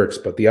we're jerks,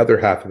 but the other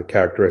half of the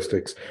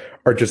characteristics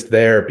are just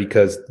there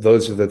because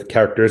those are the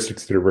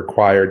characteristics that are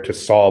required to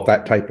solve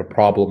that type of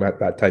problem at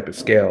that type of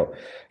scale.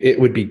 It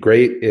would be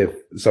great if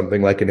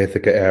something like an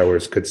Ithaca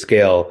Hours could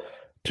scale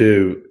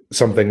to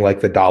something like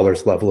the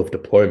dollar's level of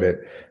deployment.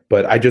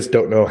 But I just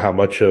don't know how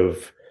much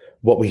of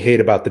what we hate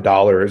about the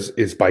dollars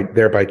is by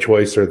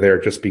choice or there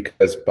just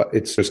because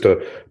it's just a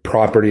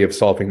property of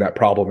solving that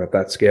problem at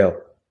that scale.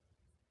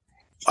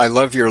 I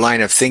love your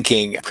line of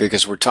thinking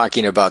because we're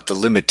talking about the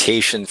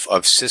limitation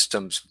of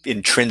systems,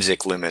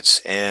 intrinsic limits.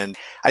 And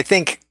I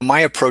think my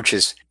approach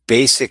is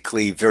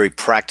basically very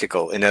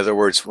practical. In other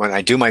words, when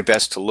I do my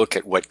best to look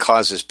at what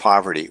causes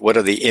poverty, what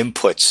are the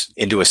inputs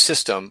into a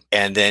system,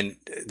 and then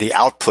the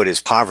output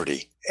is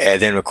poverty.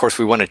 And then, of course,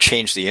 we want to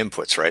change the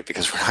inputs, right?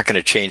 Because we're not going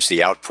to change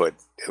the output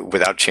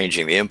without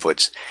changing the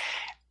inputs.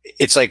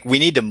 It's like we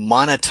need to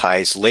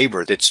monetize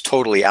labor that's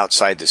totally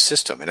outside the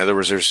system. In other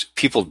words,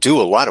 people do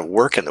a lot of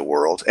work in the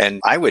world,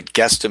 and I would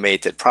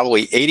guesstimate that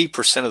probably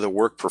 80% of the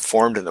work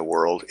performed in the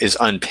world is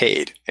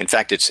unpaid. In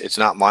fact, it's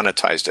not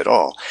monetized at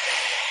all.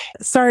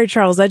 Sorry,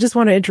 Charles, I just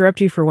want to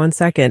interrupt you for 1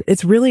 second.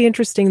 It's really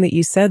interesting that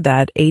you said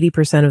that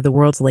 80% of the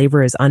world's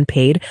labor is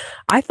unpaid.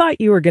 I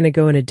thought you were going to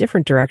go in a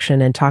different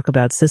direction and talk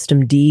about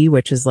System D,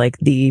 which is like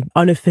the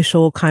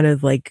unofficial kind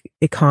of like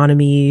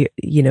economy,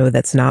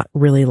 that's not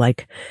really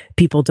like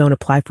people don't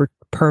apply for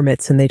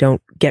permits and they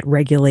don't get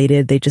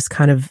regulated. They just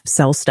kind of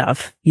sell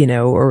stuff,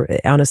 or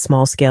on a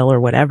small scale or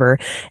whatever.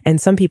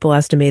 And some people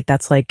estimate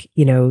that's like,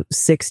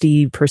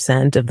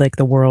 60% of like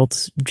the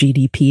world's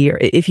GDP, or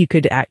if you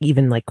could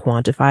even like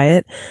quantify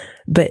it.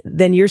 But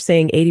then you're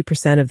saying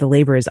 80% of the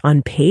labor is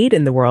unpaid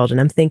in the world. And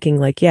I'm thinking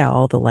like, yeah,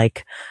 all the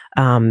like,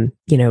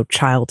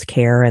 child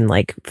care and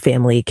like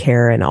family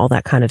care and all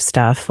that kind of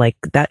stuff, like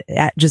that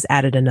just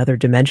added another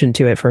dimension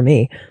to it for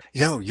me.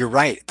 You're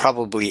right.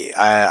 Probably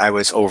I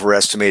was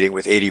overestimating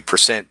with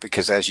 80%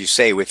 because, as you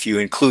say, if you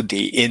include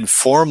the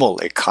informal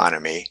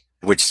economy,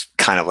 which is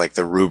kind of like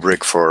the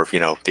rubric for,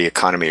 the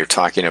economy you're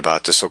talking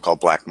about, the so-called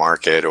black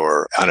market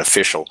or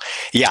unofficial.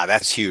 Yeah,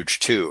 that's huge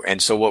too.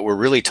 And so what we're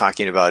really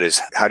talking about is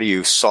how do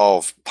you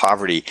solve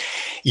poverty?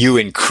 You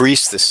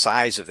increase the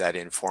size of that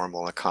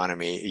informal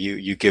economy.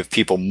 You give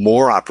people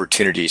more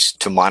opportunities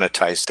to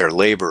monetize their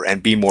labor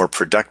and be more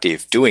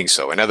productive doing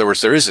so. In other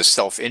words, there is a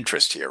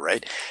self-interest here,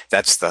 right?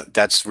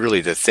 That's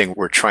really the thing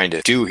we're trying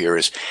to do here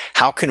is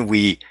how can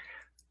we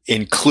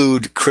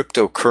include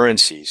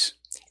cryptocurrencies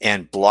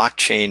and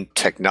blockchain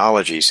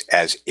technologies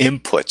as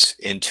inputs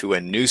into a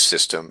new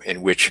system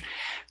in which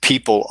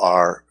people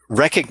are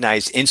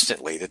recognized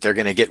instantly that they're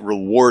going to get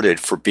rewarded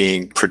for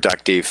being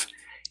productive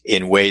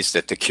in ways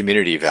that the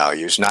community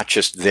values, not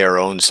just their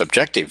own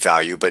subjective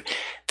value, but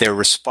They're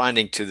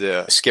responding to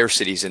the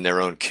scarcities in their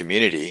own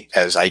community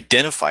as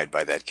identified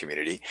by that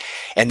community.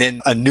 And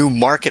then a new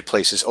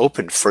marketplace is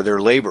opened for their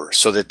labor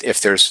so that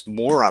if there's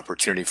more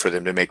opportunity for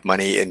them to make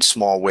money in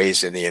small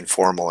ways in the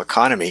informal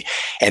economy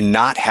and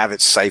not have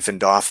it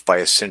siphoned off by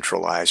a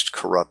centralized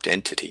corrupt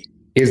entity.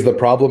 Is the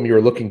problem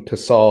you're looking to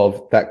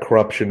solve that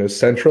corruption is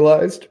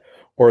centralized,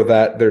 or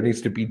that there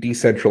needs to be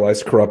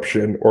decentralized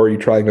corruption, or are you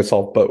trying to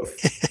solve both?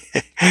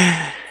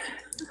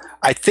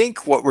 I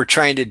think what we're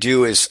trying to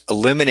do is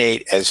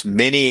eliminate as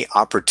many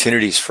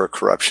opportunities for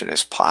corruption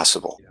as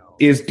possible.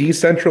 Is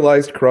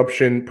decentralized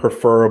corruption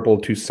preferable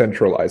to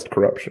centralized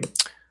corruption?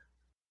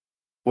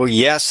 Well,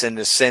 yes, in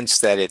the sense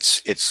that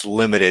it's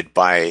limited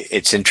by,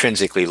 it's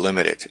intrinsically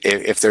limited.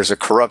 If there's a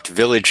corrupt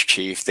village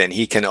chief, then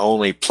he can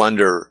only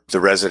plunder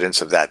the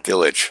residents of that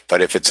village.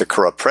 But if it's a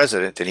corrupt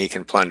president, then he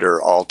can plunder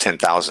all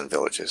 10,000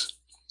 villages.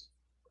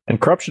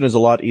 And corruption is a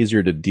lot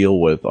easier to deal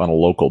with on a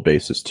local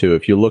basis, too.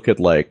 If you look at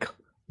like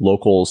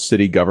local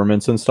city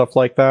governments and stuff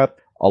like that,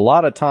 a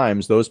lot of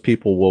times those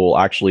people will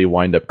actually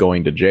wind up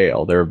going to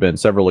jail. There have been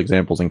several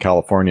examples in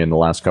California in the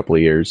last couple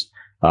of years.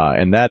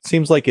 And that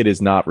seems like it is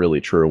not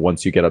really true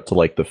once you get up to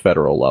like the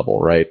federal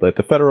level, right? At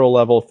the federal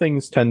level,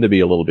 things tend to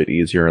be a little bit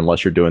easier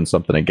unless you're doing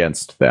something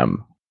against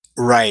them.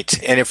 Right.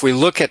 And if we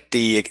look at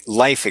the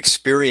life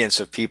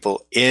experience of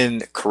people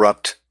in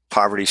corrupt,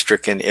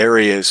 poverty-stricken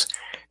areas,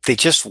 they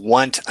just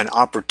want an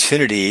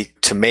opportunity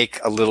to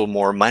make a little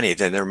more money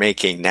than they're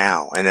making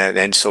now.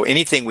 And so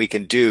anything we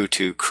can do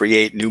to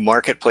create new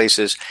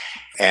marketplaces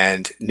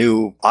and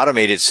new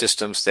automated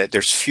systems that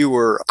there's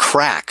fewer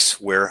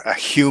cracks where a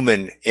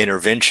human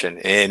intervention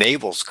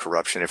enables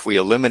corruption. If we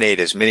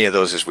eliminate as many of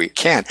those as we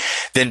can,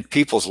 then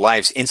people's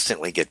lives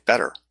instantly get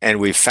better. And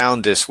we've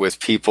found this with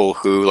people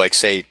who, like,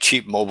 say,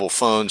 cheap mobile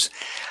phones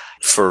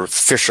for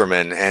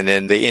fishermen, and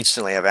then they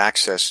instantly have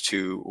access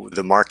to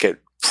the market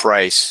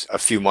price a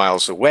few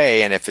miles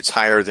away. And if it's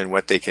higher than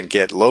what they can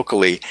get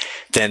locally,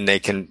 then they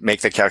can make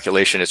the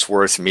calculation it's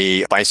worth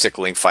me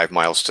bicycling 5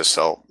 miles to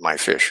sell my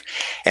fish.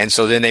 And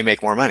so then they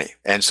make more money.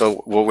 And so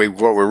what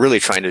we're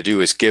really trying to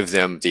do is give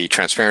them the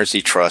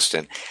transparency, trust,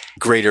 and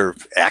greater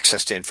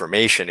access to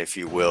information, if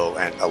you will,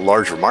 and a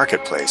larger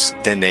marketplace.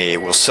 Then they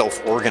will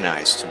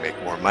self-organize to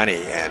make more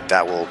money, and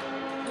that will,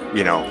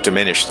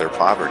 diminish their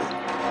poverty.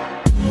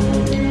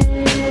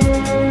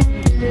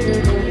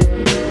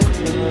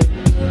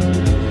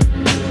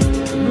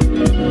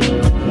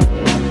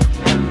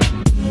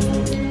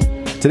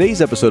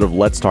 Today's episode of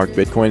Let's Talk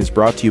Bitcoin is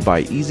brought to you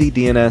by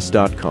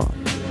EasyDNS.com.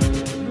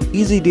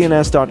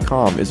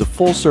 EasyDNS.com is a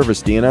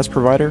full-service DNS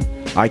provider,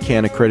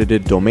 ICANN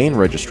accredited domain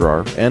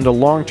registrar, and a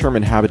long-term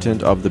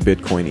inhabitant of the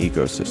Bitcoin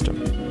ecosystem.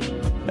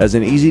 As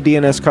an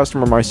EasyDNS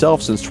customer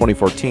myself since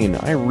 2014,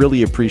 I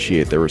really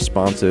appreciate their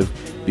responsive,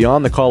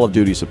 beyond the call of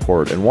duty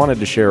support, and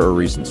wanted to share a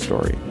recent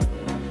story.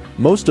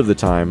 Most of the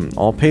time,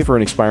 I'll pay for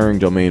an expiring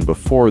domain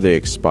before they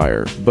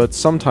expire, but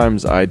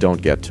sometimes I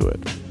don't get to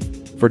it.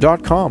 For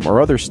 .com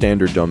or other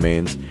standard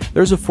domains,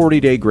 there's a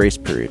 40-day grace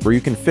period where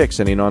you can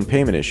fix any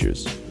non-payment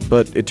issues,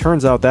 but it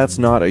turns out that's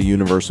not a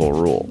universal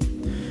rule.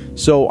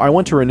 So I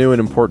went to renew an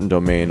important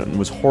domain and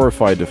was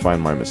horrified to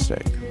find my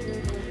mistake.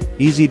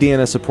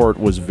 EasyDNS support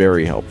was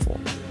very helpful.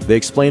 They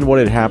explained what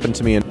had happened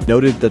to me and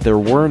noted that there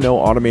were no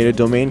automated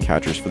domain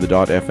catchers for the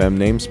 .fm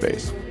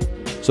namespace.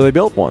 So they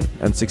built one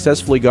and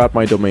successfully got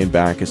my domain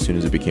back as soon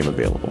as it became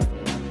available.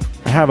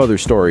 I have other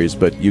stories,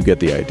 but you get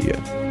the idea.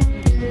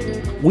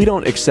 We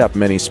don't accept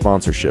many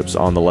sponsorships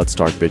on the Let's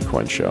Talk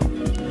Bitcoin show.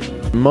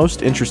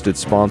 Most interested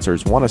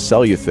sponsors want to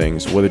sell you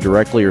things, whether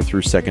directly or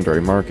through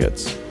secondary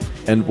markets.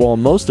 And while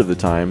most of the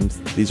time,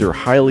 these are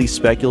highly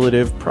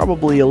speculative,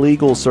 probably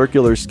illegal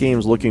circular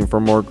schemes looking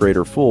for more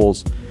greater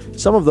fools,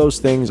 some of those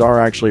things are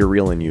actually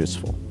real and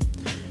useful.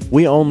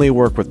 We only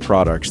work with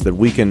products that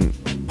we can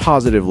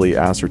positively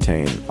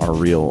ascertain are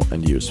real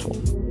and useful.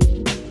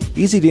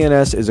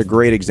 EasyDNS is a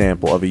great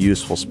example of a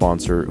useful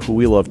sponsor who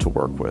we love to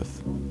work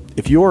with.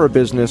 If you're a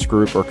business,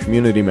 group, or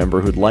community member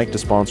who'd like to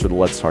sponsor the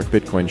Let's Talk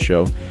Bitcoin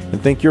show and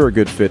think you're a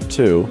good fit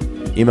too,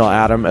 email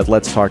Adam at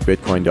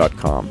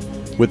letstalkbitcoin.com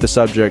with the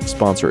subject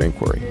Sponsor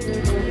Inquiry.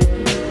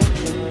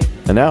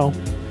 And now,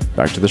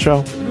 back to the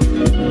show.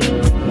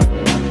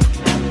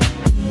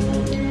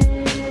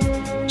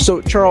 So,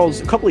 Charles,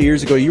 a couple of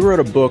years ago, you wrote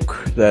a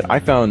book that I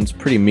found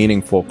pretty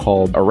meaningful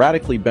called A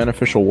Radically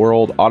Beneficial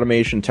World,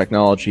 Automation,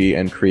 Technology,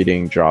 and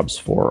Creating Jobs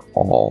for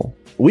All.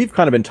 We've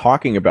kind of been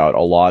talking about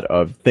a lot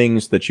of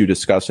things that you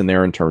discuss in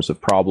there in terms of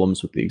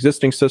problems with the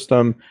existing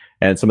system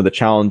and some of the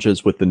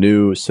challenges with the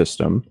new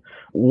system.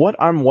 What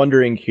I'm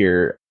wondering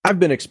here, I've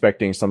been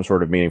expecting some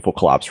sort of meaningful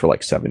collapse for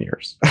like 7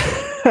 years.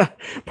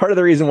 Part of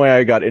the reason why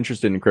I got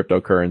interested in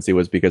cryptocurrency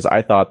was because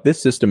I thought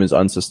this system is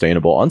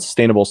unsustainable.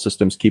 Unsustainable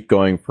systems keep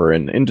going for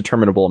an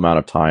indeterminable amount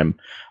of time,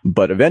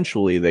 but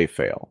eventually they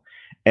fail.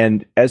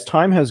 And as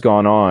time has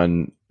gone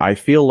on, I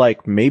feel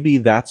like maybe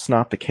that's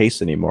not the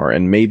case anymore.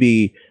 And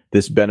maybe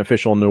this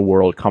beneficial new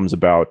world comes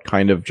about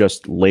kind of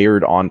just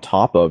layered on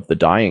top of the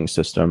dying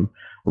system,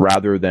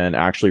 rather than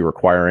actually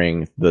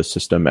requiring the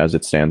system as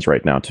it stands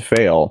right now to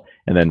fail,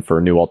 and then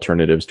for new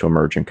alternatives to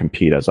emerge and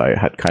compete, as I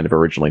had kind of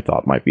originally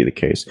thought might be the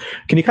case.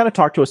 Can you kind of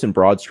talk to us in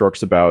broad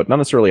strokes about not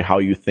necessarily how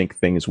you think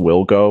things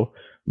will go,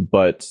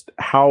 but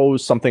how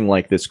something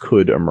like this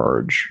could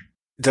emerge?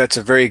 That's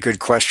a very good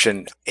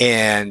question.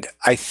 And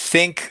I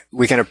think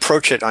we can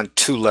approach it on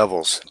two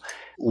levels.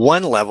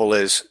 One level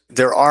is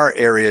there are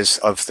areas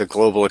of the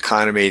global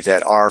economy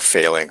that are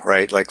failing,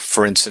 right? Like,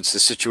 for instance, the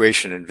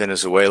situation in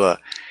Venezuela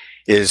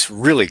is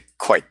really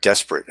quite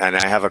desperate. And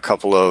I have a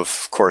couple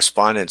of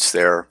correspondents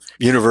there,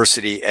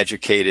 university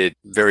educated,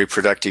 very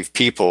productive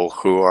people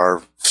who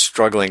are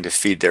struggling to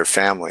feed their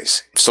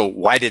families. So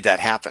why did that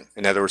happen?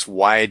 In other words,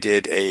 why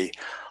did a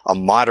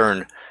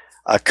modern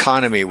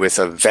economy with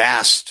a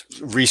vast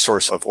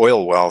resource of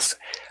oil wealth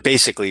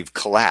basically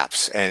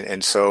collapse?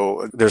 And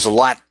so there's a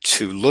lot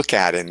to look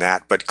at in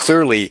that, but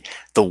clearly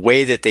the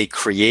way that they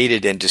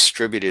created and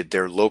distributed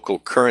their local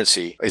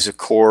currency is a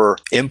core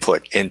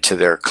input into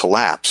their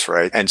collapse,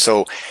 right? And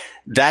so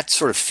that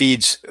sort of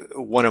feeds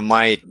one of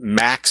my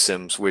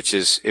maxims, which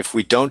is if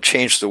we don't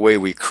change the way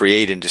we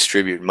create and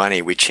distribute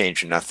money, we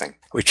change nothing.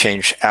 We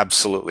change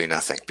absolutely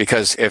nothing.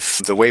 Because if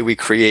the way we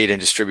create and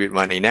distribute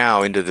money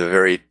now into the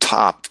very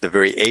top, the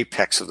very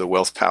apex of the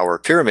wealth power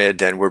pyramid,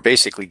 then we're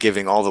basically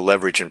giving all the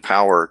leverage and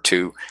power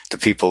to the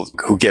people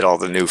who get all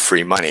the new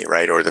free money,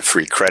 right? Or the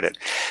free credit.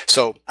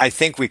 So I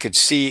think we could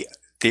see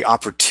the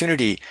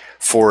opportunity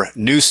for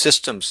new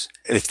systems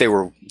if they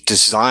were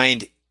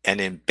designed and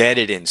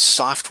embedded in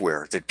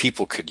software that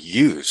people could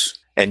use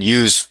and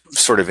use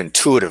sort of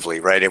intuitively,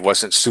 right? It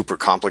wasn't super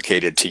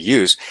complicated to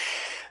use.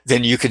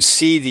 Then you could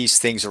see these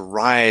things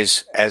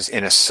arise as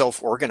in a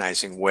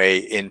self-organizing way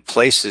in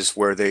places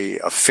where the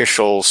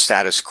official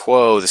status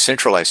quo, the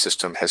centralized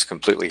system, has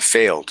completely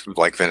failed,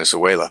 like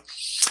Venezuela.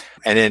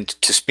 And then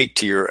to speak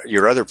to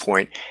your other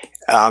point,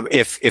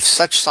 if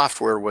such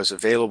software was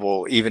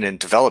available even in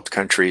developed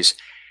countries,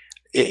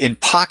 in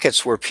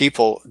pockets where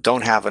people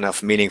don't have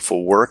enough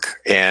meaningful work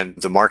and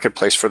the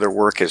marketplace for their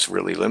work is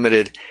really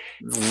limited,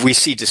 we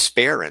see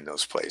despair in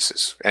those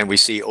places. And we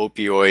see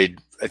opioid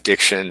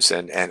addictions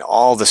and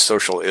all the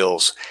social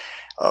ills.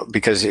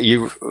 Because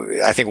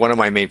I think one of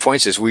my main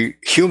points is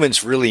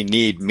humans really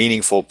need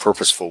meaningful,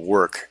 purposeful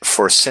work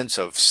for a sense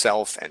of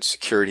self and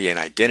security and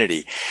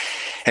identity.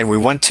 And we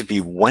want to be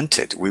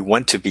wanted. We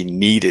want to be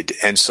needed.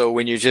 And so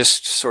when you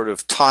just sort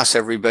of toss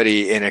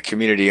everybody in a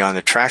community on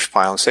the trash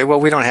pile and say, well,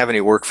 we don't have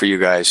any work for you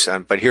guys,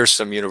 but here's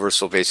some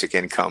universal basic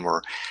income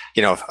or,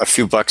 a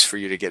few bucks for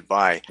you to get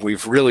by.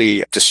 We've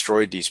really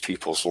destroyed these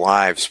people's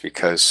lives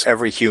because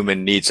every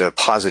human needs a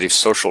positive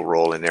social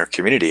role in their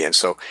community. And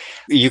so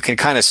you can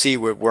kind of see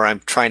where I'm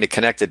trying to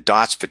connect the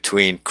dots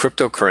between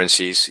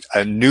cryptocurrencies,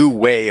 a new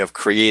way of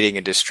creating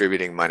and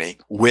distributing money,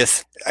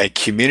 with a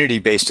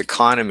community-based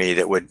economy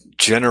that would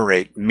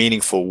generate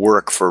meaningful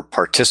work for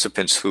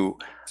participants who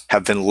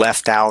have been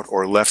left out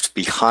or left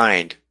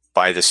behind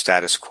by the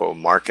status quo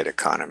market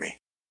economy.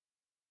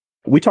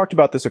 We talked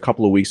about this a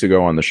couple of weeks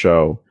ago on the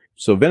show.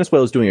 So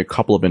Venezuela is doing a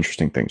couple of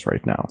interesting things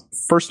right now.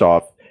 First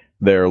off,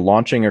 they're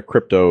launching a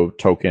crypto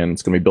token.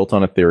 It's going to be built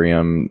on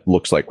Ethereum,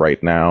 looks like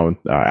right now,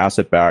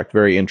 asset-backed,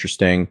 very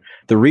interesting.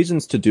 The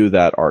reasons to do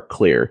that are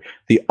clear.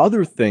 The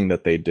other thing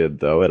that they did,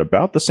 though, at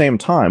about the same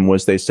time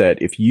was they said,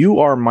 if you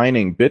are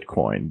mining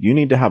Bitcoin, you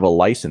need to have a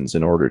license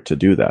in order to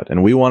do that.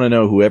 And we want to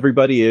know who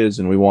everybody is,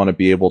 and we want to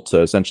be able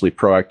to essentially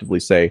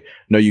proactively say,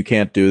 no, you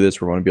can't do this.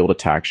 We want to be able to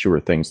tax you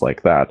or things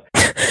like that.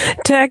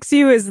 Tax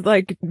you is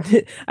like,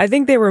 I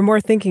think they were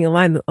more thinking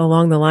along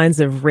the lines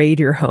of raid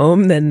your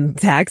home than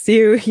tax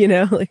you,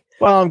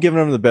 Well, I'm giving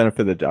them the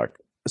benefit of the doubt.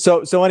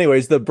 So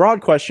anyways, the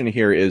broad question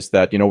here is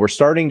that, we're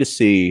starting to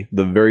see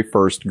the very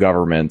first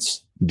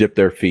governments dip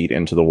their feet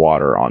into the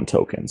water on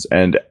tokens.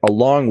 And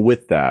along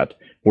with that,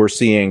 we're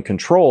seeing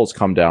controls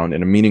come down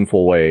in a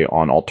meaningful way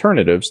on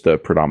alternatives, the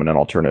predominant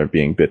alternative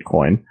being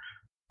Bitcoin.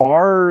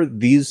 Are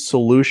these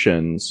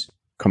solutions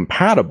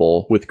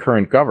compatible with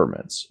current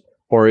governments?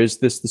 Or is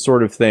this the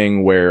sort of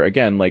thing where,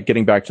 again, like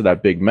getting back to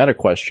that big meta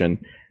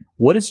question,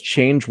 what does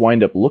change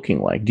wind up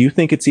looking like? Do you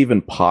think it's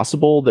even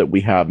possible that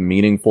we have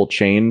meaningful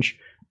change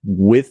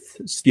with,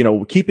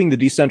 keeping the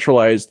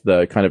decentralized,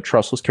 the kind of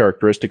trustless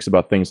characteristics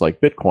about things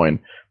like Bitcoin,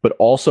 but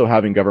also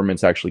having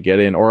governments actually get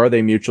in? Or are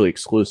they mutually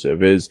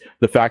exclusive? Is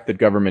the fact that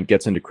government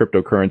gets into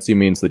cryptocurrency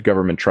means that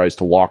government tries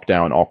to lock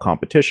down all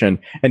competition?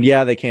 And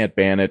yeah, they can't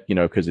ban it,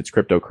 because it's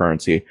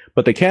cryptocurrency,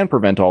 but they can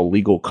prevent all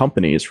legal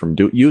companies from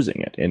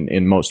using it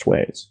in most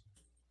ways.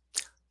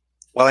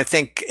 Well, I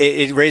think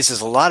it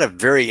raises a lot of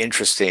very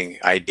interesting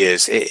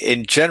ideas.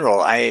 In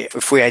general,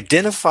 if we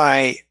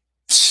identify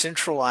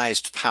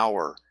centralized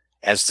power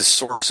as the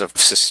source of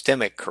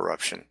systemic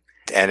corruption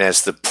and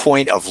as the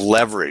point of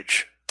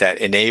leverage that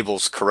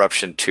enables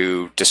corruption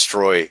to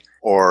destroy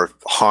or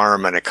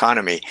harm an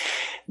economy,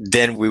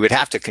 then we would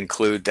have to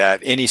conclude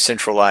that any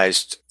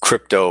centralized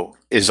crypto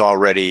is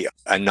already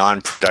a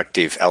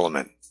non-productive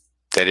element.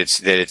 that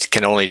it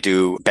can only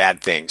do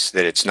bad things,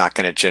 that it's not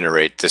going to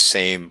generate the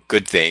same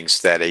good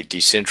things that a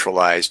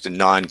decentralized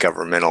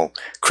non-governmental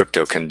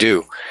crypto can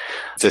do.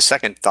 The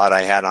second thought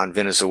I had on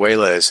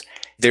Venezuela is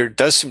there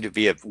does seem to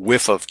be a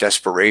whiff of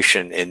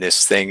desperation in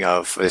this thing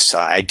of this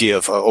idea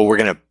of, we're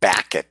going to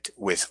back it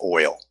with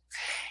oil.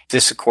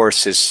 This, of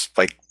course, is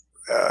like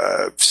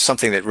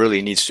something that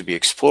really needs to be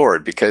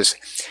explored, because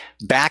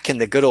back in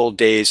the good old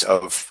days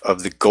of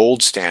the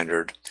gold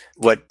standard,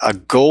 what a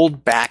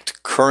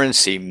gold-backed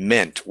currency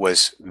meant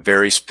was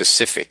very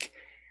specific,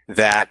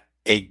 that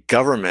a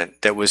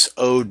government that was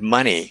owed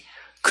money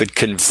could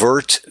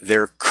convert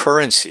their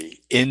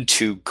currency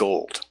into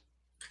gold.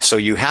 So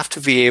you have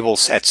to be able,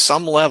 at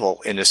some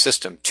level in the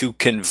system, to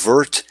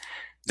convert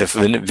the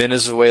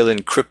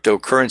Venezuelan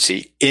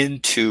cryptocurrency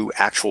into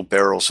actual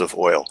barrels of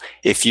oil.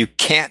 If you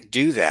can't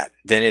do that,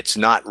 then it's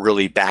not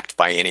really backed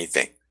by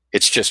anything.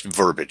 It's just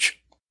verbiage.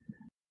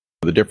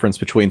 The difference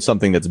between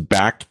something that's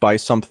backed by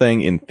something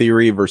in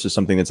theory versus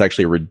something that's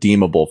actually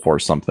redeemable for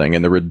something.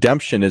 And the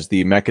redemption is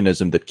the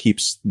mechanism that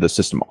keeps the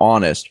system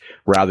honest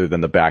rather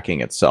than the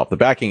backing itself. The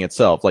backing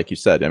itself, like you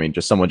said, I mean,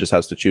 someone just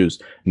has to choose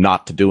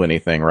not to do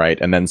anything, right?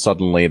 And then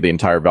suddenly the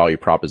entire value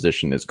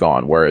proposition is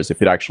gone. Whereas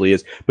if it actually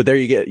is, but there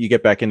you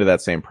get back into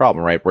that same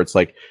problem, right? Where it's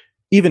like,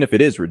 even if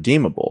it is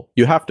redeemable,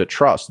 you have to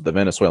trust that the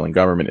Venezuelan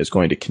government is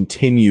going to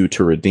continue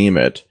to redeem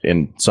it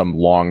in some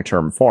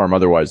long-term form.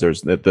 Otherwise,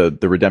 there's the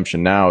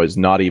redemption now is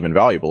not even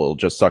valuable. It'll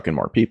just suck in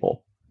more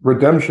people.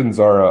 Redemptions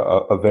are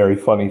a very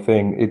funny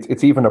thing.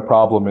 It's even a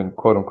problem in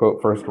quote-unquote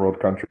first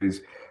world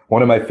countries.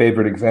 One of my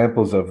favorite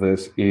examples of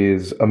this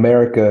is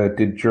America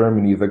did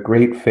Germany the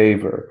great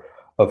favor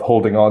of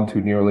holding on to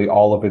nearly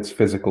all of its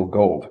physical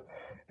gold.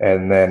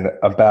 And then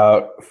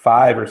about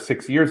 5 or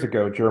 6 years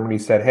ago, Germany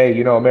said, hey,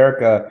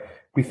 America,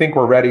 we think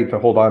we're ready to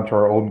hold on to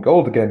our own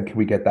gold again. Can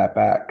we get that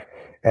back?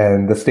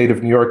 And the state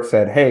of New York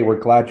said, hey, we're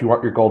glad you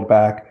want your gold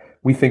back.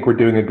 We think we're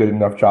doing a good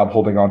enough job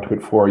holding on to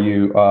it for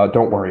you.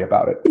 Don't worry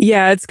about it.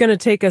 Yeah, it's going to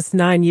take us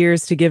 9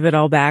 years to give it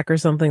all back or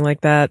something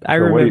like that. I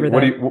remember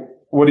that.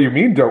 What do you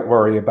mean, don't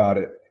worry about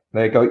it?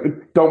 They go,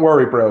 don't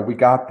worry, bro. We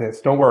got this.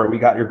 Don't worry. We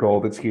got your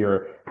gold. It's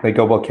here. They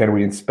go, well, can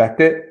we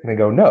inspect it? And they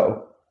go,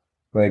 no.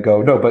 And they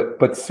go, no,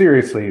 but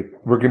seriously,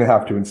 we're going to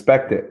have to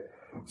inspect it.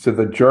 So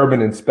the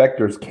German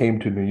inspectors came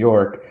to New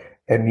York,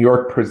 and New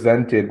York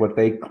presented what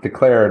they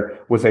declared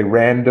was a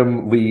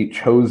randomly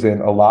chosen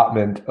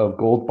allotment of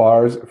gold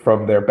bars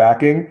from their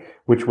backing,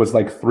 which was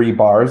like 3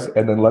 bars,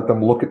 and then let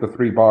them look at the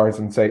 3 bars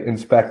and say,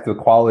 inspect the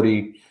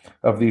quality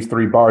of these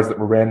 3 bars that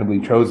were randomly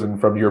chosen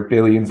from your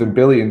billions and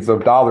billions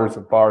of dollars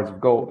of bars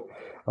of gold.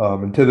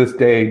 And to this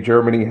day,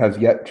 Germany has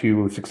yet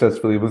to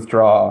successfully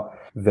withdraw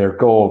their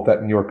gold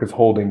that New York is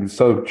holding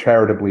so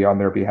charitably on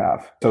their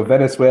behalf. So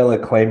Venezuela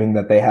claiming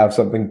that they have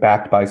something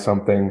backed by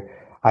something,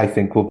 I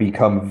think will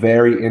become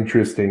very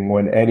interesting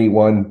when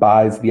anyone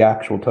buys the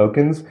actual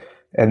tokens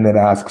and then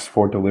asks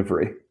for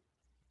delivery.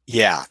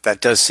 Yeah, that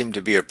does seem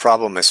to be a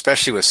problem,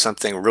 especially with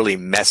something really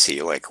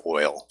messy like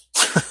oil.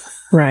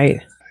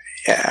 Right.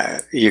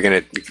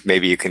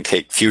 Maybe you can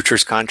take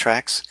futures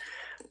contracts,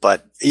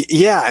 but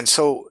yeah. And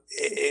so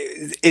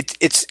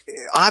it's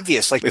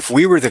obvious, like if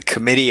we were the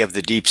committee of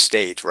the deep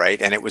state, right,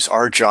 and it was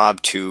our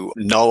job to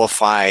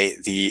nullify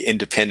the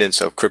independence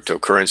of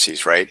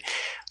cryptocurrencies, right,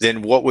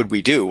 then what would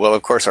we do? Well,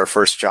 of course, our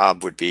first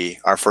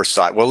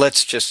thought, well,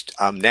 let's just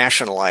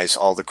nationalize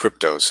all the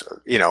cryptos,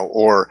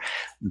 or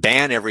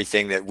ban every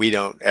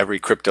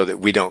crypto that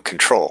we don't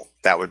control.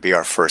 That would be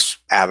our first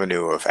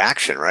avenue of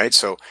action, right?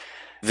 So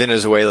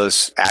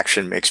Venezuela's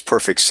action makes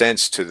perfect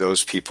sense to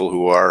those people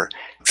who are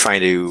trying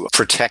to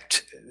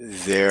protect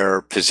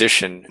their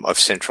position of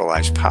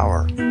centralized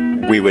power.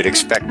 We would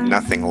expect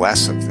nothing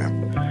less of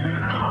them.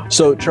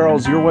 So,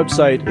 Charles, your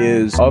website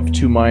is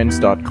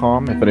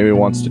of2minds.com if anybody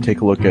wants to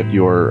take a look at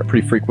your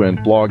pretty frequent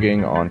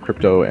blogging on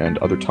crypto and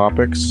other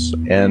topics.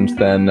 And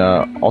then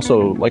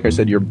also, like I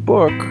said, your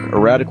book, A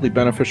Radically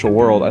Beneficial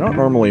World. I don't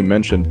normally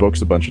mention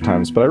books a bunch of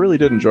times, but I really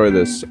did enjoy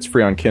this. It's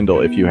free on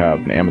Kindle if you have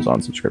an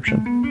Amazon subscription.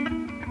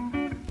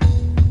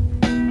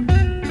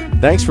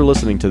 Thanks for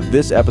listening to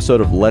this episode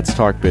of Let's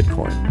Talk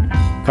Bitcoin.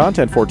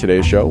 Content for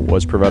today's show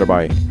was provided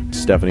by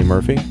Stephanie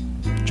Murphy,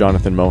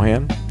 Jonathan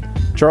Mohan,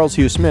 Charles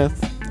Hugh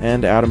Smith,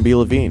 and Adam B.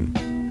 Levine.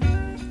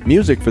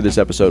 Music for this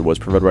episode was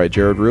provided by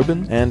Jared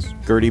Rubin and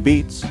Gertie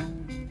Beats.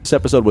 This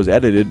episode was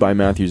edited by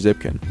Matthew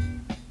Zipkin.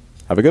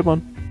 Have a good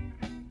one.